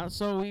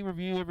 So we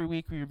review every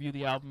week. We review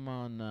the album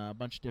on a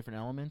bunch of different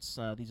elements.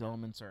 These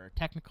elements are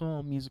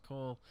technical,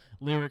 musical,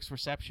 lyrics,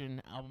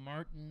 reception, album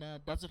art, and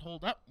does it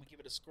hold up? We give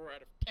it a score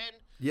out of 10.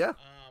 Yeah.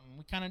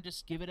 We kind of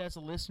just give it as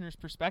a listener's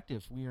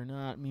perspective. We are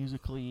not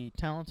musically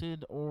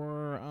talented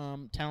or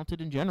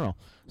talented in general.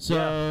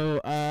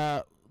 So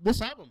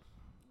this album.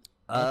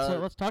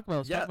 Let's talk about it.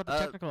 Let's talk about the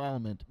technical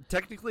element.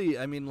 Technically,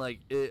 I mean,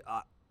 like,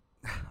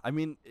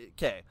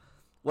 okay.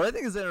 What I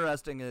think is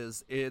interesting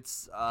is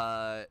it's,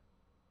 like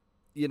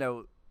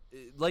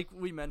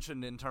we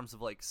mentioned in terms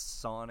of, like,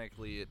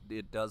 sonically,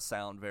 it does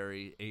sound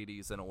very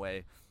 80s in a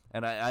way.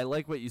 And I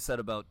like what you said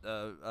about,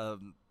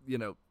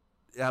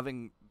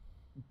 having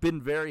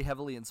been very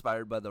heavily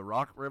inspired by the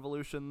rock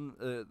revolution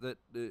that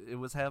it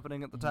was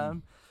happening at the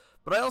time.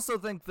 But I also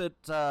think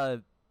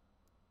that,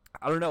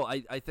 I don't know.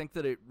 I think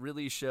that it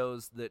really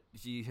shows that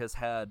he has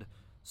had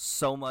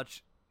so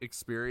much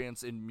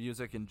experience in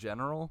music in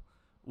general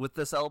with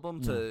this album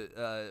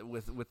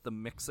with the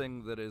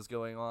mixing that is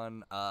going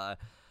on.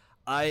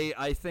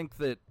 I think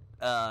that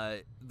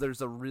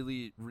there's a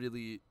really,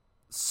 really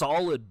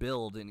solid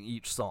build in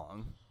each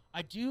song.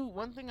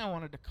 One thing I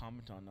wanted to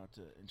comment on, not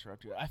to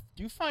interrupt you, I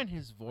do find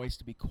his voice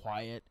to be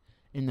quiet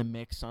in the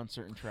mix on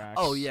certain tracks.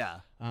 Oh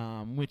yeah,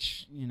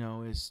 which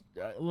is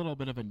a little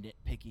bit of a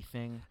nitpicky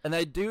thing. And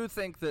I do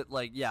think that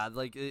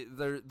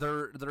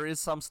there is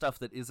some stuff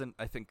that isn't,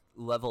 I think,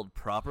 leveled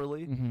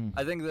properly.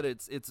 I think that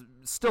it's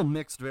still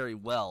mixed very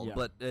well,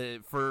 but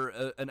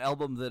for an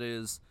album that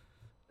is,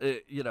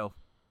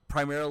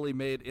 primarily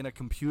made in a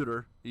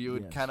computer, you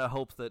would kind of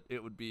hope that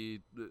it would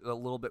be a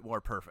little bit more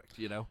perfect.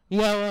 Yeah,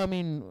 well, I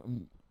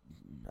mean,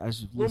 a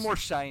little more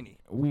shiny.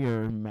 We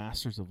are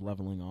masters of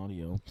leveling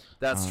audio.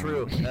 That's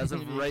true. As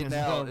of right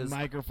now, is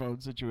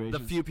microphone situation. The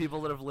few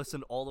people that have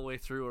listened all the way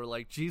through are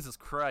like, Jesus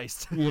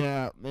Christ.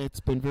 Yeah, it's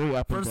been very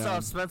up and down. First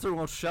off, Spencer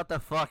won't shut the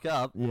fuck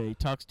up. Yeah, he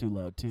talks too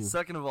loud too.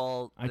 Second of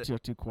all, I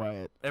talk too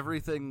quiet.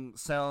 Everything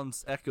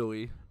sounds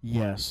echoey.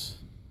 Yes,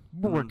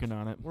 we're working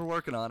on it. We're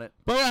working on it.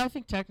 But I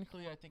think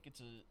technically, I think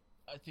it's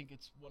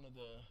one of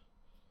the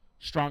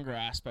stronger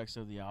aspects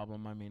of the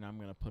album. I mean, I'm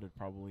gonna put it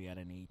probably at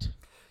an 8.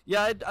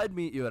 Yeah, I'd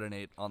meet you at an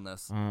 8 on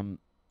this.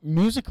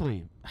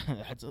 Musically,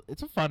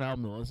 it's a fun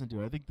album to listen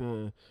to. I think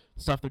the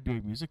stuff they're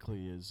doing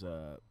musically is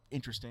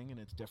interesting and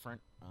it's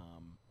different.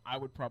 I'm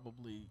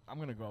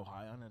gonna go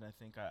high on it. I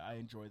think I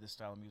enjoy this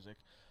style of music.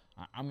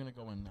 I'm gonna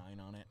go a 9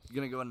 on it. You're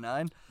gonna go a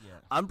 9? Yeah.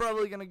 I'm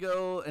probably gonna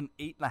go an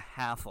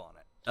 8.5 on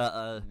it.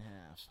 8.5.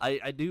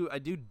 I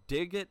do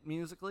dig it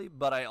musically,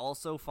 but I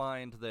also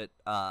find that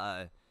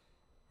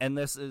and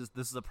this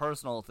is a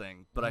personal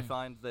thing, but I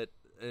find that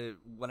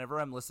whenever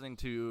I'm listening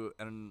to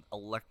an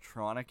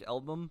electronic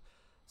album,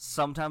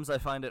 sometimes I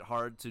find it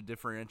hard to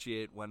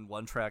differentiate when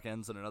one track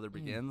ends and another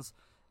begins.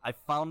 I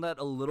found that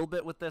a little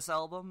bit with this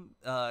album,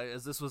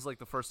 as this was like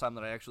the first time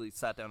that I actually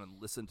sat down and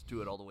listened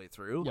to it all the way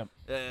through. Yep.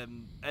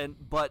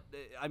 But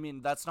I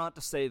mean, that's not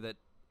to say that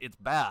it's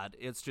bad.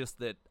 It's just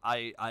that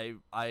I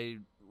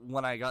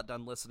when I got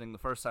done listening the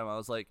first time, I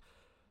was like,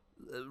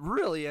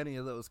 really any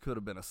of those could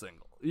have been a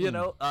single, you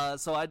know.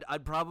 So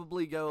I'd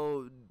probably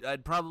go an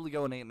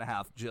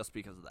 8.5 just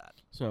because of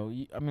that. So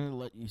I'm gonna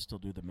let you still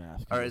do the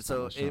math. All right,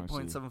 so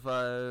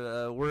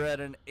 8.75. We're at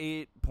an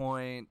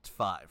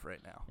 8.5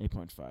 right now.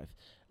 8.5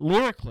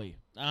 lyrically.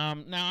 Now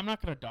I'm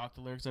not gonna dock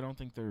the lyrics. I don't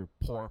think they're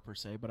poor per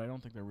se, but I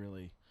don't think they're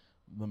really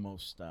the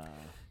most.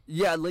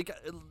 Yeah, like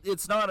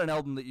it's not an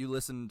album that you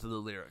listen to the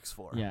lyrics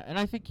for. Yeah, and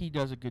I think he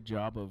does a good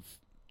job of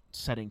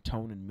setting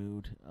tone and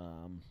mood.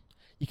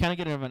 You kind of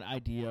get an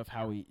idea of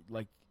how he,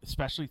 like,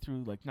 especially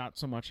through, like, not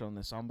so much on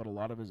this song, but a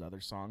lot of his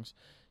other songs,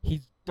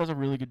 he does a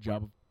really good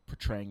job of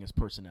portraying his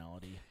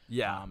personality.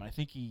 Yeah. I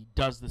think he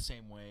does the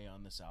same way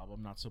on this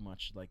album, not so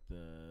much, like,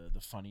 the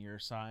funnier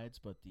sides,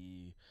 but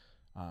the,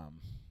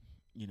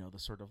 the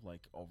sort of,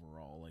 like,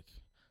 overall, like,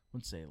 I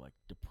wouldn't say, like,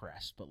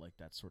 depressed, but, like,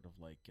 that sort of,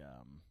 like,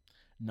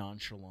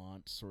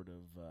 nonchalant, sort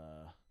of,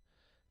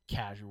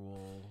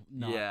 casual.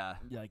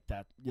 Like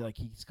that. Like,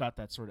 he's got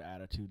that sort of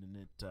attitude, and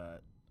it,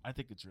 I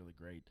think it's really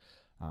great.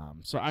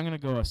 So I'm gonna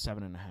go a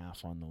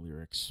 7.5 on the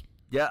lyrics.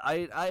 Yeah,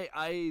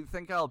 I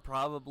think I'll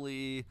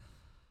probably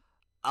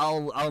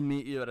I'll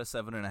meet you at a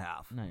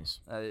 7.5. Nice.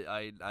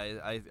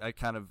 I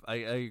kind of I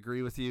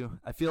agree with you.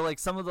 I feel like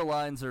some of the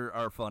lines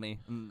are funny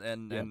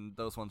and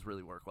those ones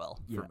really work well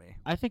for me.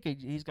 I think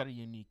he's got a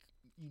unique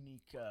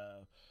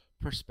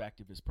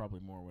perspective is probably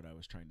more what I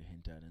was trying to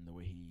hint at, and the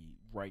way he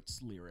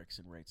writes lyrics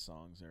and writes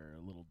songs are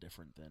a little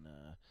different than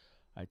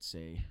I'd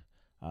say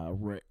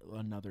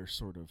another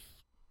sort of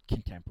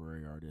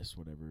contemporary artist,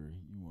 whatever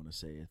you want to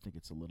say. I think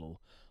it's a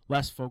little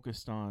less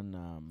focused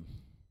on,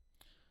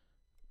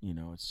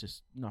 it's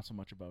just not so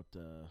much about, I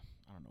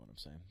don't know what I'm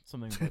saying.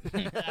 Something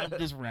about, I'm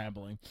just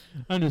rambling.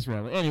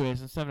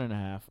 Anyways, it's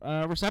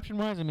 7.5.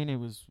 Reception-wise, I mean, it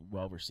was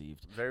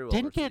well-received. Very well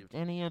Didn't received. get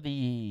any of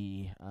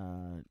the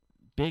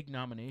big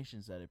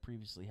nominations that it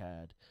previously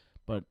had.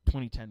 But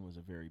 2010 was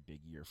a very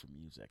big year for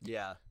music.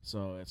 Yeah.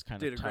 So it's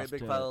kind of tough. Great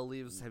Big Pile of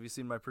Leaves. Have you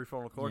seen My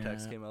Prefrontal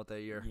Cortex came out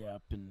that year?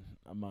 Yep, and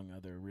among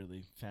other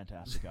really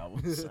fantastic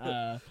albums.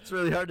 It's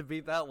really hard to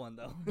beat that one,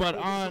 though. But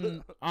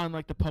on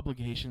like the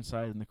publication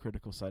side and the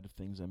critical side of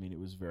things, I mean, it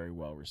was very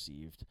well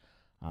received.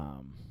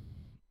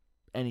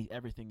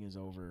 Everything is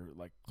over,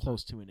 like,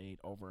 close to an 8,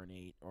 over an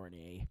 8, or an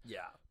A. Yeah.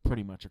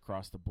 Pretty much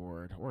across the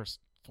board, or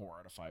 4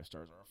 out of 5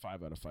 stars, or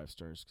 5 out of 5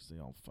 stars, because they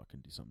all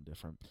fucking do something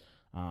different.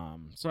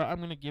 So I'm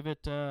gonna give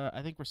it.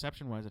 I think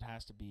reception-wise, it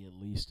has to be at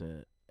least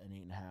an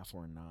 8.5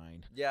 or a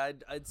 9. Yeah,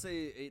 I'd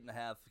say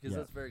 8.5 because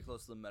that's very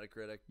close to the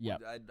Metacritic. Yeah,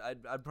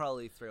 I'd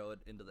probably throw it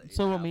into the 8.5.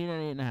 So we'll meet at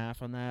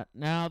 8.5 on that.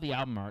 Now the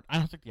album art. I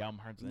don't think the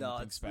album art's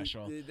anything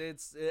special.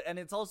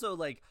 It's also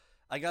like,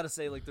 I gotta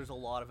say, like, there's a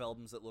lot of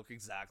albums that look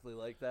exactly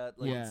like that.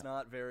 Like, it's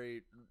not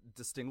very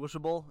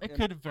distinguishable. It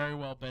could have very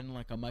well been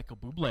like a Michael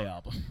Bublé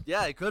album.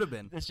 Yeah, it could have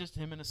been. It's just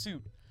him in a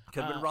suit.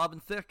 Could have been Robin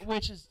Thicke.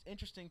 Which is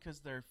interesting because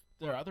their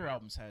other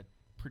albums had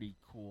pretty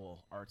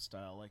cool art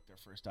style. Like, their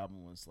first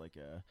album was like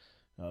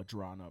a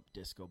drawn-up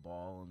disco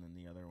ball, and then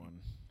the other one,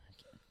 I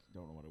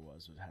don't know what it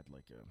was. It had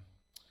like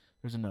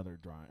there's another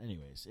drawn.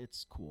 Anyways,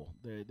 it's cool.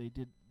 They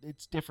did.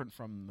 It's different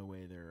from the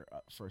way their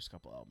first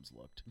couple albums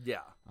looked. Yeah.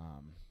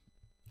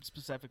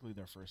 Specifically,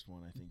 their first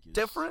one, I think, is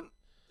different,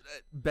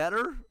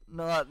 better,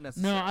 not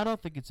necessarily. No, I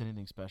don't think it's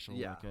anything special.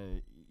 Yeah.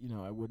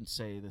 Like, I wouldn't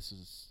say this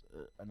is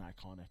an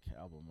iconic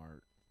album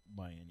art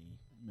by any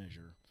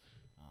measure.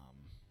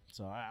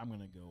 So I'm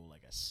gonna go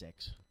like a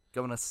 6.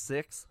 Going a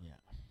 6? Yeah.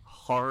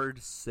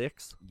 Hard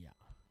 6? Yeah.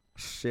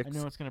 6. I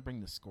know it's gonna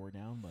bring the score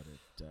down, but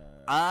it.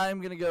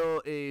 I'm gonna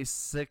go a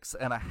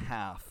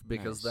 6.5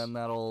 because then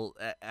that'll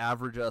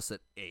average us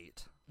at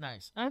 8.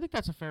 Nice. I think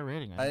that's a fair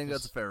rating. I think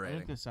that's a fair rating. I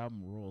think this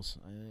album rules.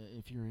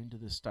 If you're into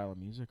this style of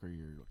music or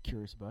you're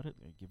curious about it,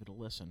 give it a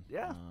listen.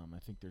 Yeah. I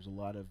think there's a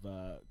lot of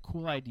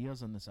cool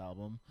ideas on this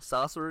album.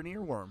 Saucer and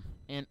earworm.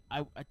 And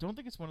I don't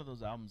think it's one of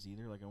those albums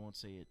either. Like, I won't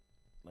say it.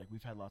 Like,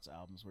 we've had lots of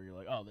albums where you're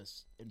like, oh,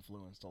 this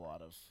influenced a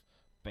lot of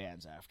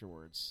bands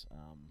afterwards.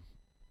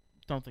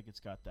 Don't think it's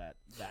got that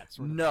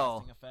sort of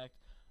lasting effect.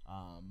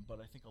 But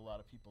I think a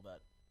lot of people that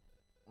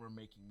were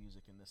making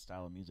music in this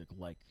style of music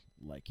like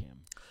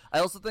him. I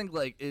also think,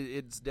 like,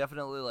 it's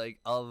definitely, like,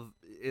 of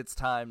its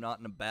time, not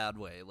in a bad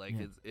way. Like,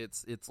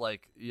 it's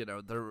like,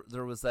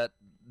 there was that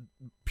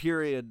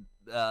period,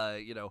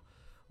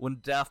 when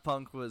Daft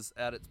Punk was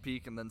at its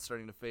peak and then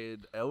starting to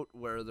fade out,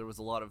 where there was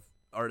a lot of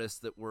artists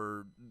that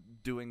were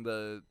doing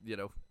the,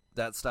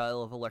 that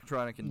style of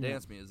electronic and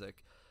dance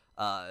music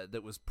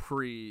that was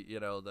pre,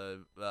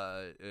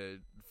 the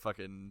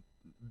fucking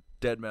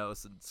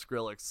Deadmau5 and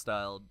Skrillex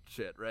style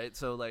shit, right?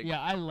 So, like,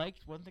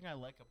 one thing I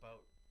like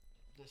about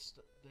this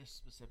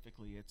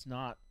specifically, it's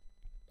not,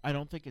 I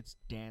don't think it's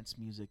dance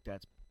music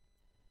that's,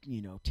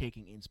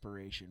 taking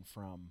inspiration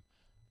from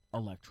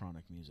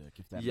electronic music,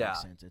 if that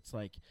makes sense. It's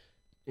like,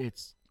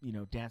 it's,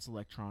 dance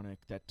electronic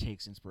that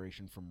takes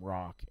inspiration from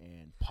rock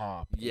and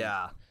pop.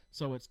 Yeah.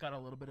 So it's got a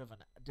little bit of a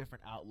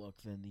different outlook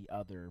than the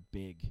other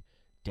big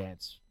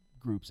dance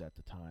groups at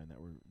the time that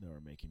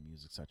were making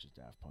music, such as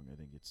Daft Punk. I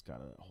think it's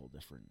got a whole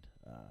different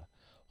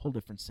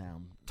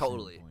sound.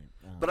 Totally. Sound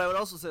point. But I would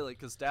also say, like,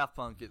 because Daft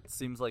Punk, it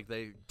seems like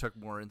they took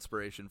more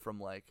inspiration from,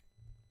 like,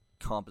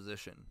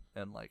 composition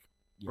and, like,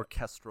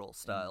 orchestral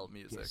style and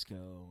music. Disco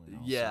and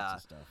all sorts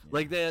of stuff. Yeah.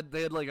 Like they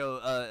had like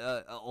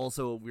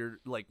also a weird,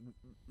 like,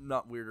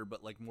 not weirder,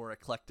 but like more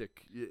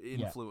eclectic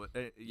influence.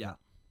 Yeah.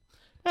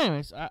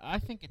 Anyways, I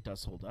think it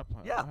does hold up.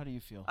 Yeah. How do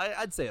you feel?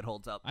 I'd say it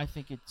holds up. I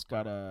think it's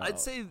got a... I'd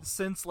say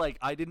since, like,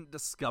 I didn't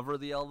discover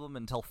the album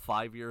until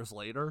 5 years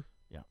later.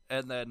 Yeah.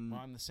 And then...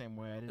 Well, I'm the same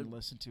way. I didn't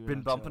listen to it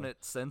been bumping it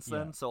since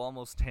then, so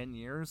almost 10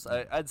 years.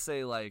 Yeah. I'd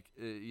say, like,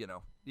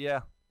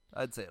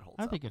 I'd say it holds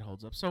up. I think it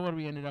holds up. So what,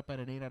 we ended up at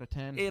an 8 out of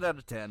 10? 8 out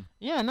of 10.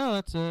 Yeah, no,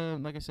 that's,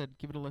 like I said,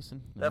 give it a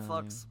listen. That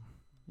fucks.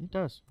 It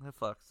does. It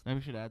fucks. Maybe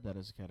we should add that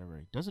as a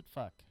category. Does it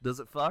fuck?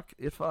 Does it fuck?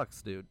 It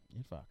fucks, dude.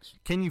 It fucks.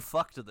 Can you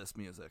fuck to this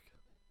music?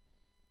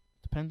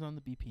 Depends on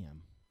the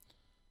BPM.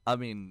 I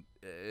mean,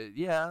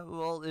 yeah.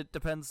 Well, it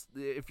depends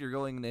if you're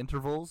going in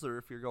intervals or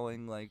if you're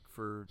going, like,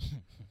 for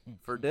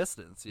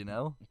distance. You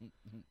know,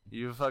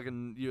 you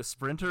a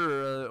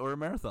sprinter or a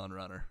marathon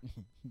runner.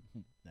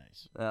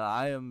 Nice.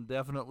 I am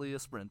definitely a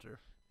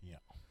sprinter. Yeah.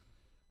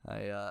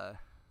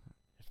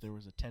 If there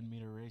was a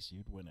 10-meter race,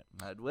 you'd win it.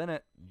 I'd win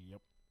it.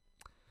 Yep.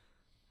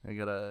 I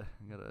got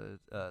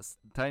a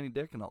tiny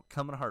dick, and I'll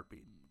come in a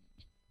heartbeat.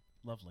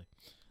 Lovely.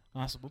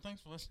 Awesome. Well, thanks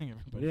for listening,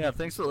 everybody. Yeah,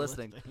 thanks for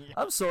listening. Yeah.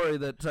 I'm sorry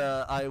that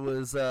I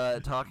was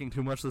talking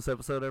too much this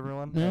episode,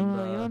 everyone.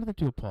 No, you don't have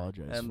to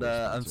apologize. And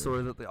I'm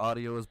sorry that the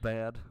audio is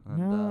bad.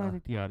 And, no, I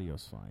think the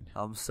audio's fine.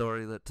 I'm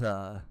sorry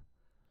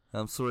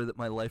that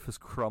my life is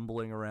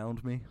crumbling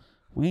around me.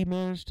 We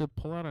managed to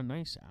pull out a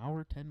nice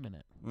hour,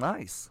 10-minute.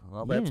 Nice.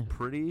 Well, that's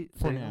pretty.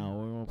 For now,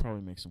 we'll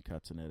probably make some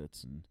cuts and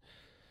edits and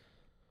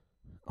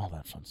all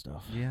that fun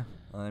stuff. Yeah.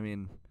 I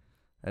mean,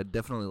 I'd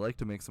definitely like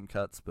to make some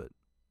cuts, but.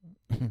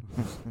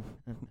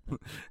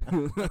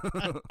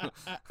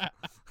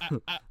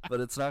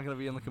 But it's not going to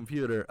be in the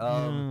computer.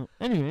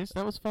 Anyways,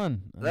 that was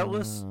fun. That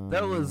was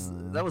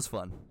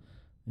fun.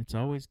 It's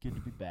always good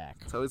to be back.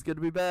 It's always good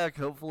to be back.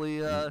 Hopefully,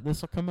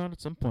 this will come out at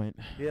some point.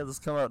 Yeah, this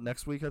will come out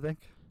next week, I think.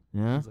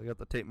 Yeah. I got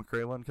the Tate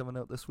McRae one coming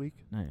out this week.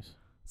 Nice.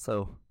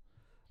 So,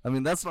 I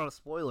mean, that's not a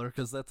spoiler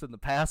because that's in the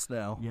past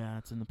now. Yeah,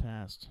 it's in the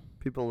past.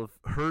 People have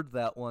heard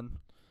that one.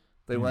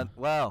 They went,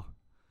 "Wow,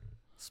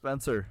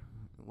 Spencer,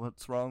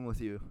 what's wrong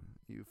with you?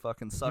 You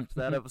fucking sucked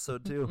that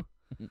episode too."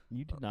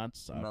 You did not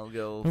suck. And I'll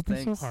go, Don't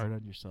thanks. be so hard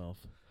on yourself.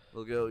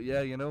 We'll go,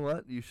 yeah, you know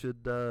what? You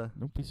should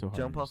don't be so hard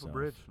jump on off a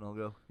bridge. And I'll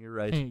go, you're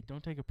right. Hey,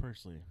 don't take it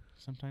personally.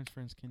 Sometimes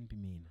friends can be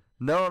mean.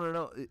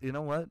 No. You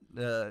know what?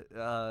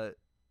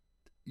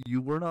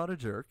 You were not a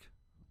jerk.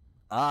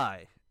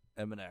 I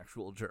am an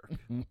actual jerk.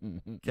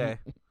 Okay?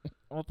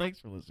 Well, thanks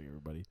for listening,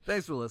 everybody.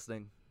 Thanks for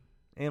listening.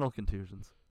 Anal contusions.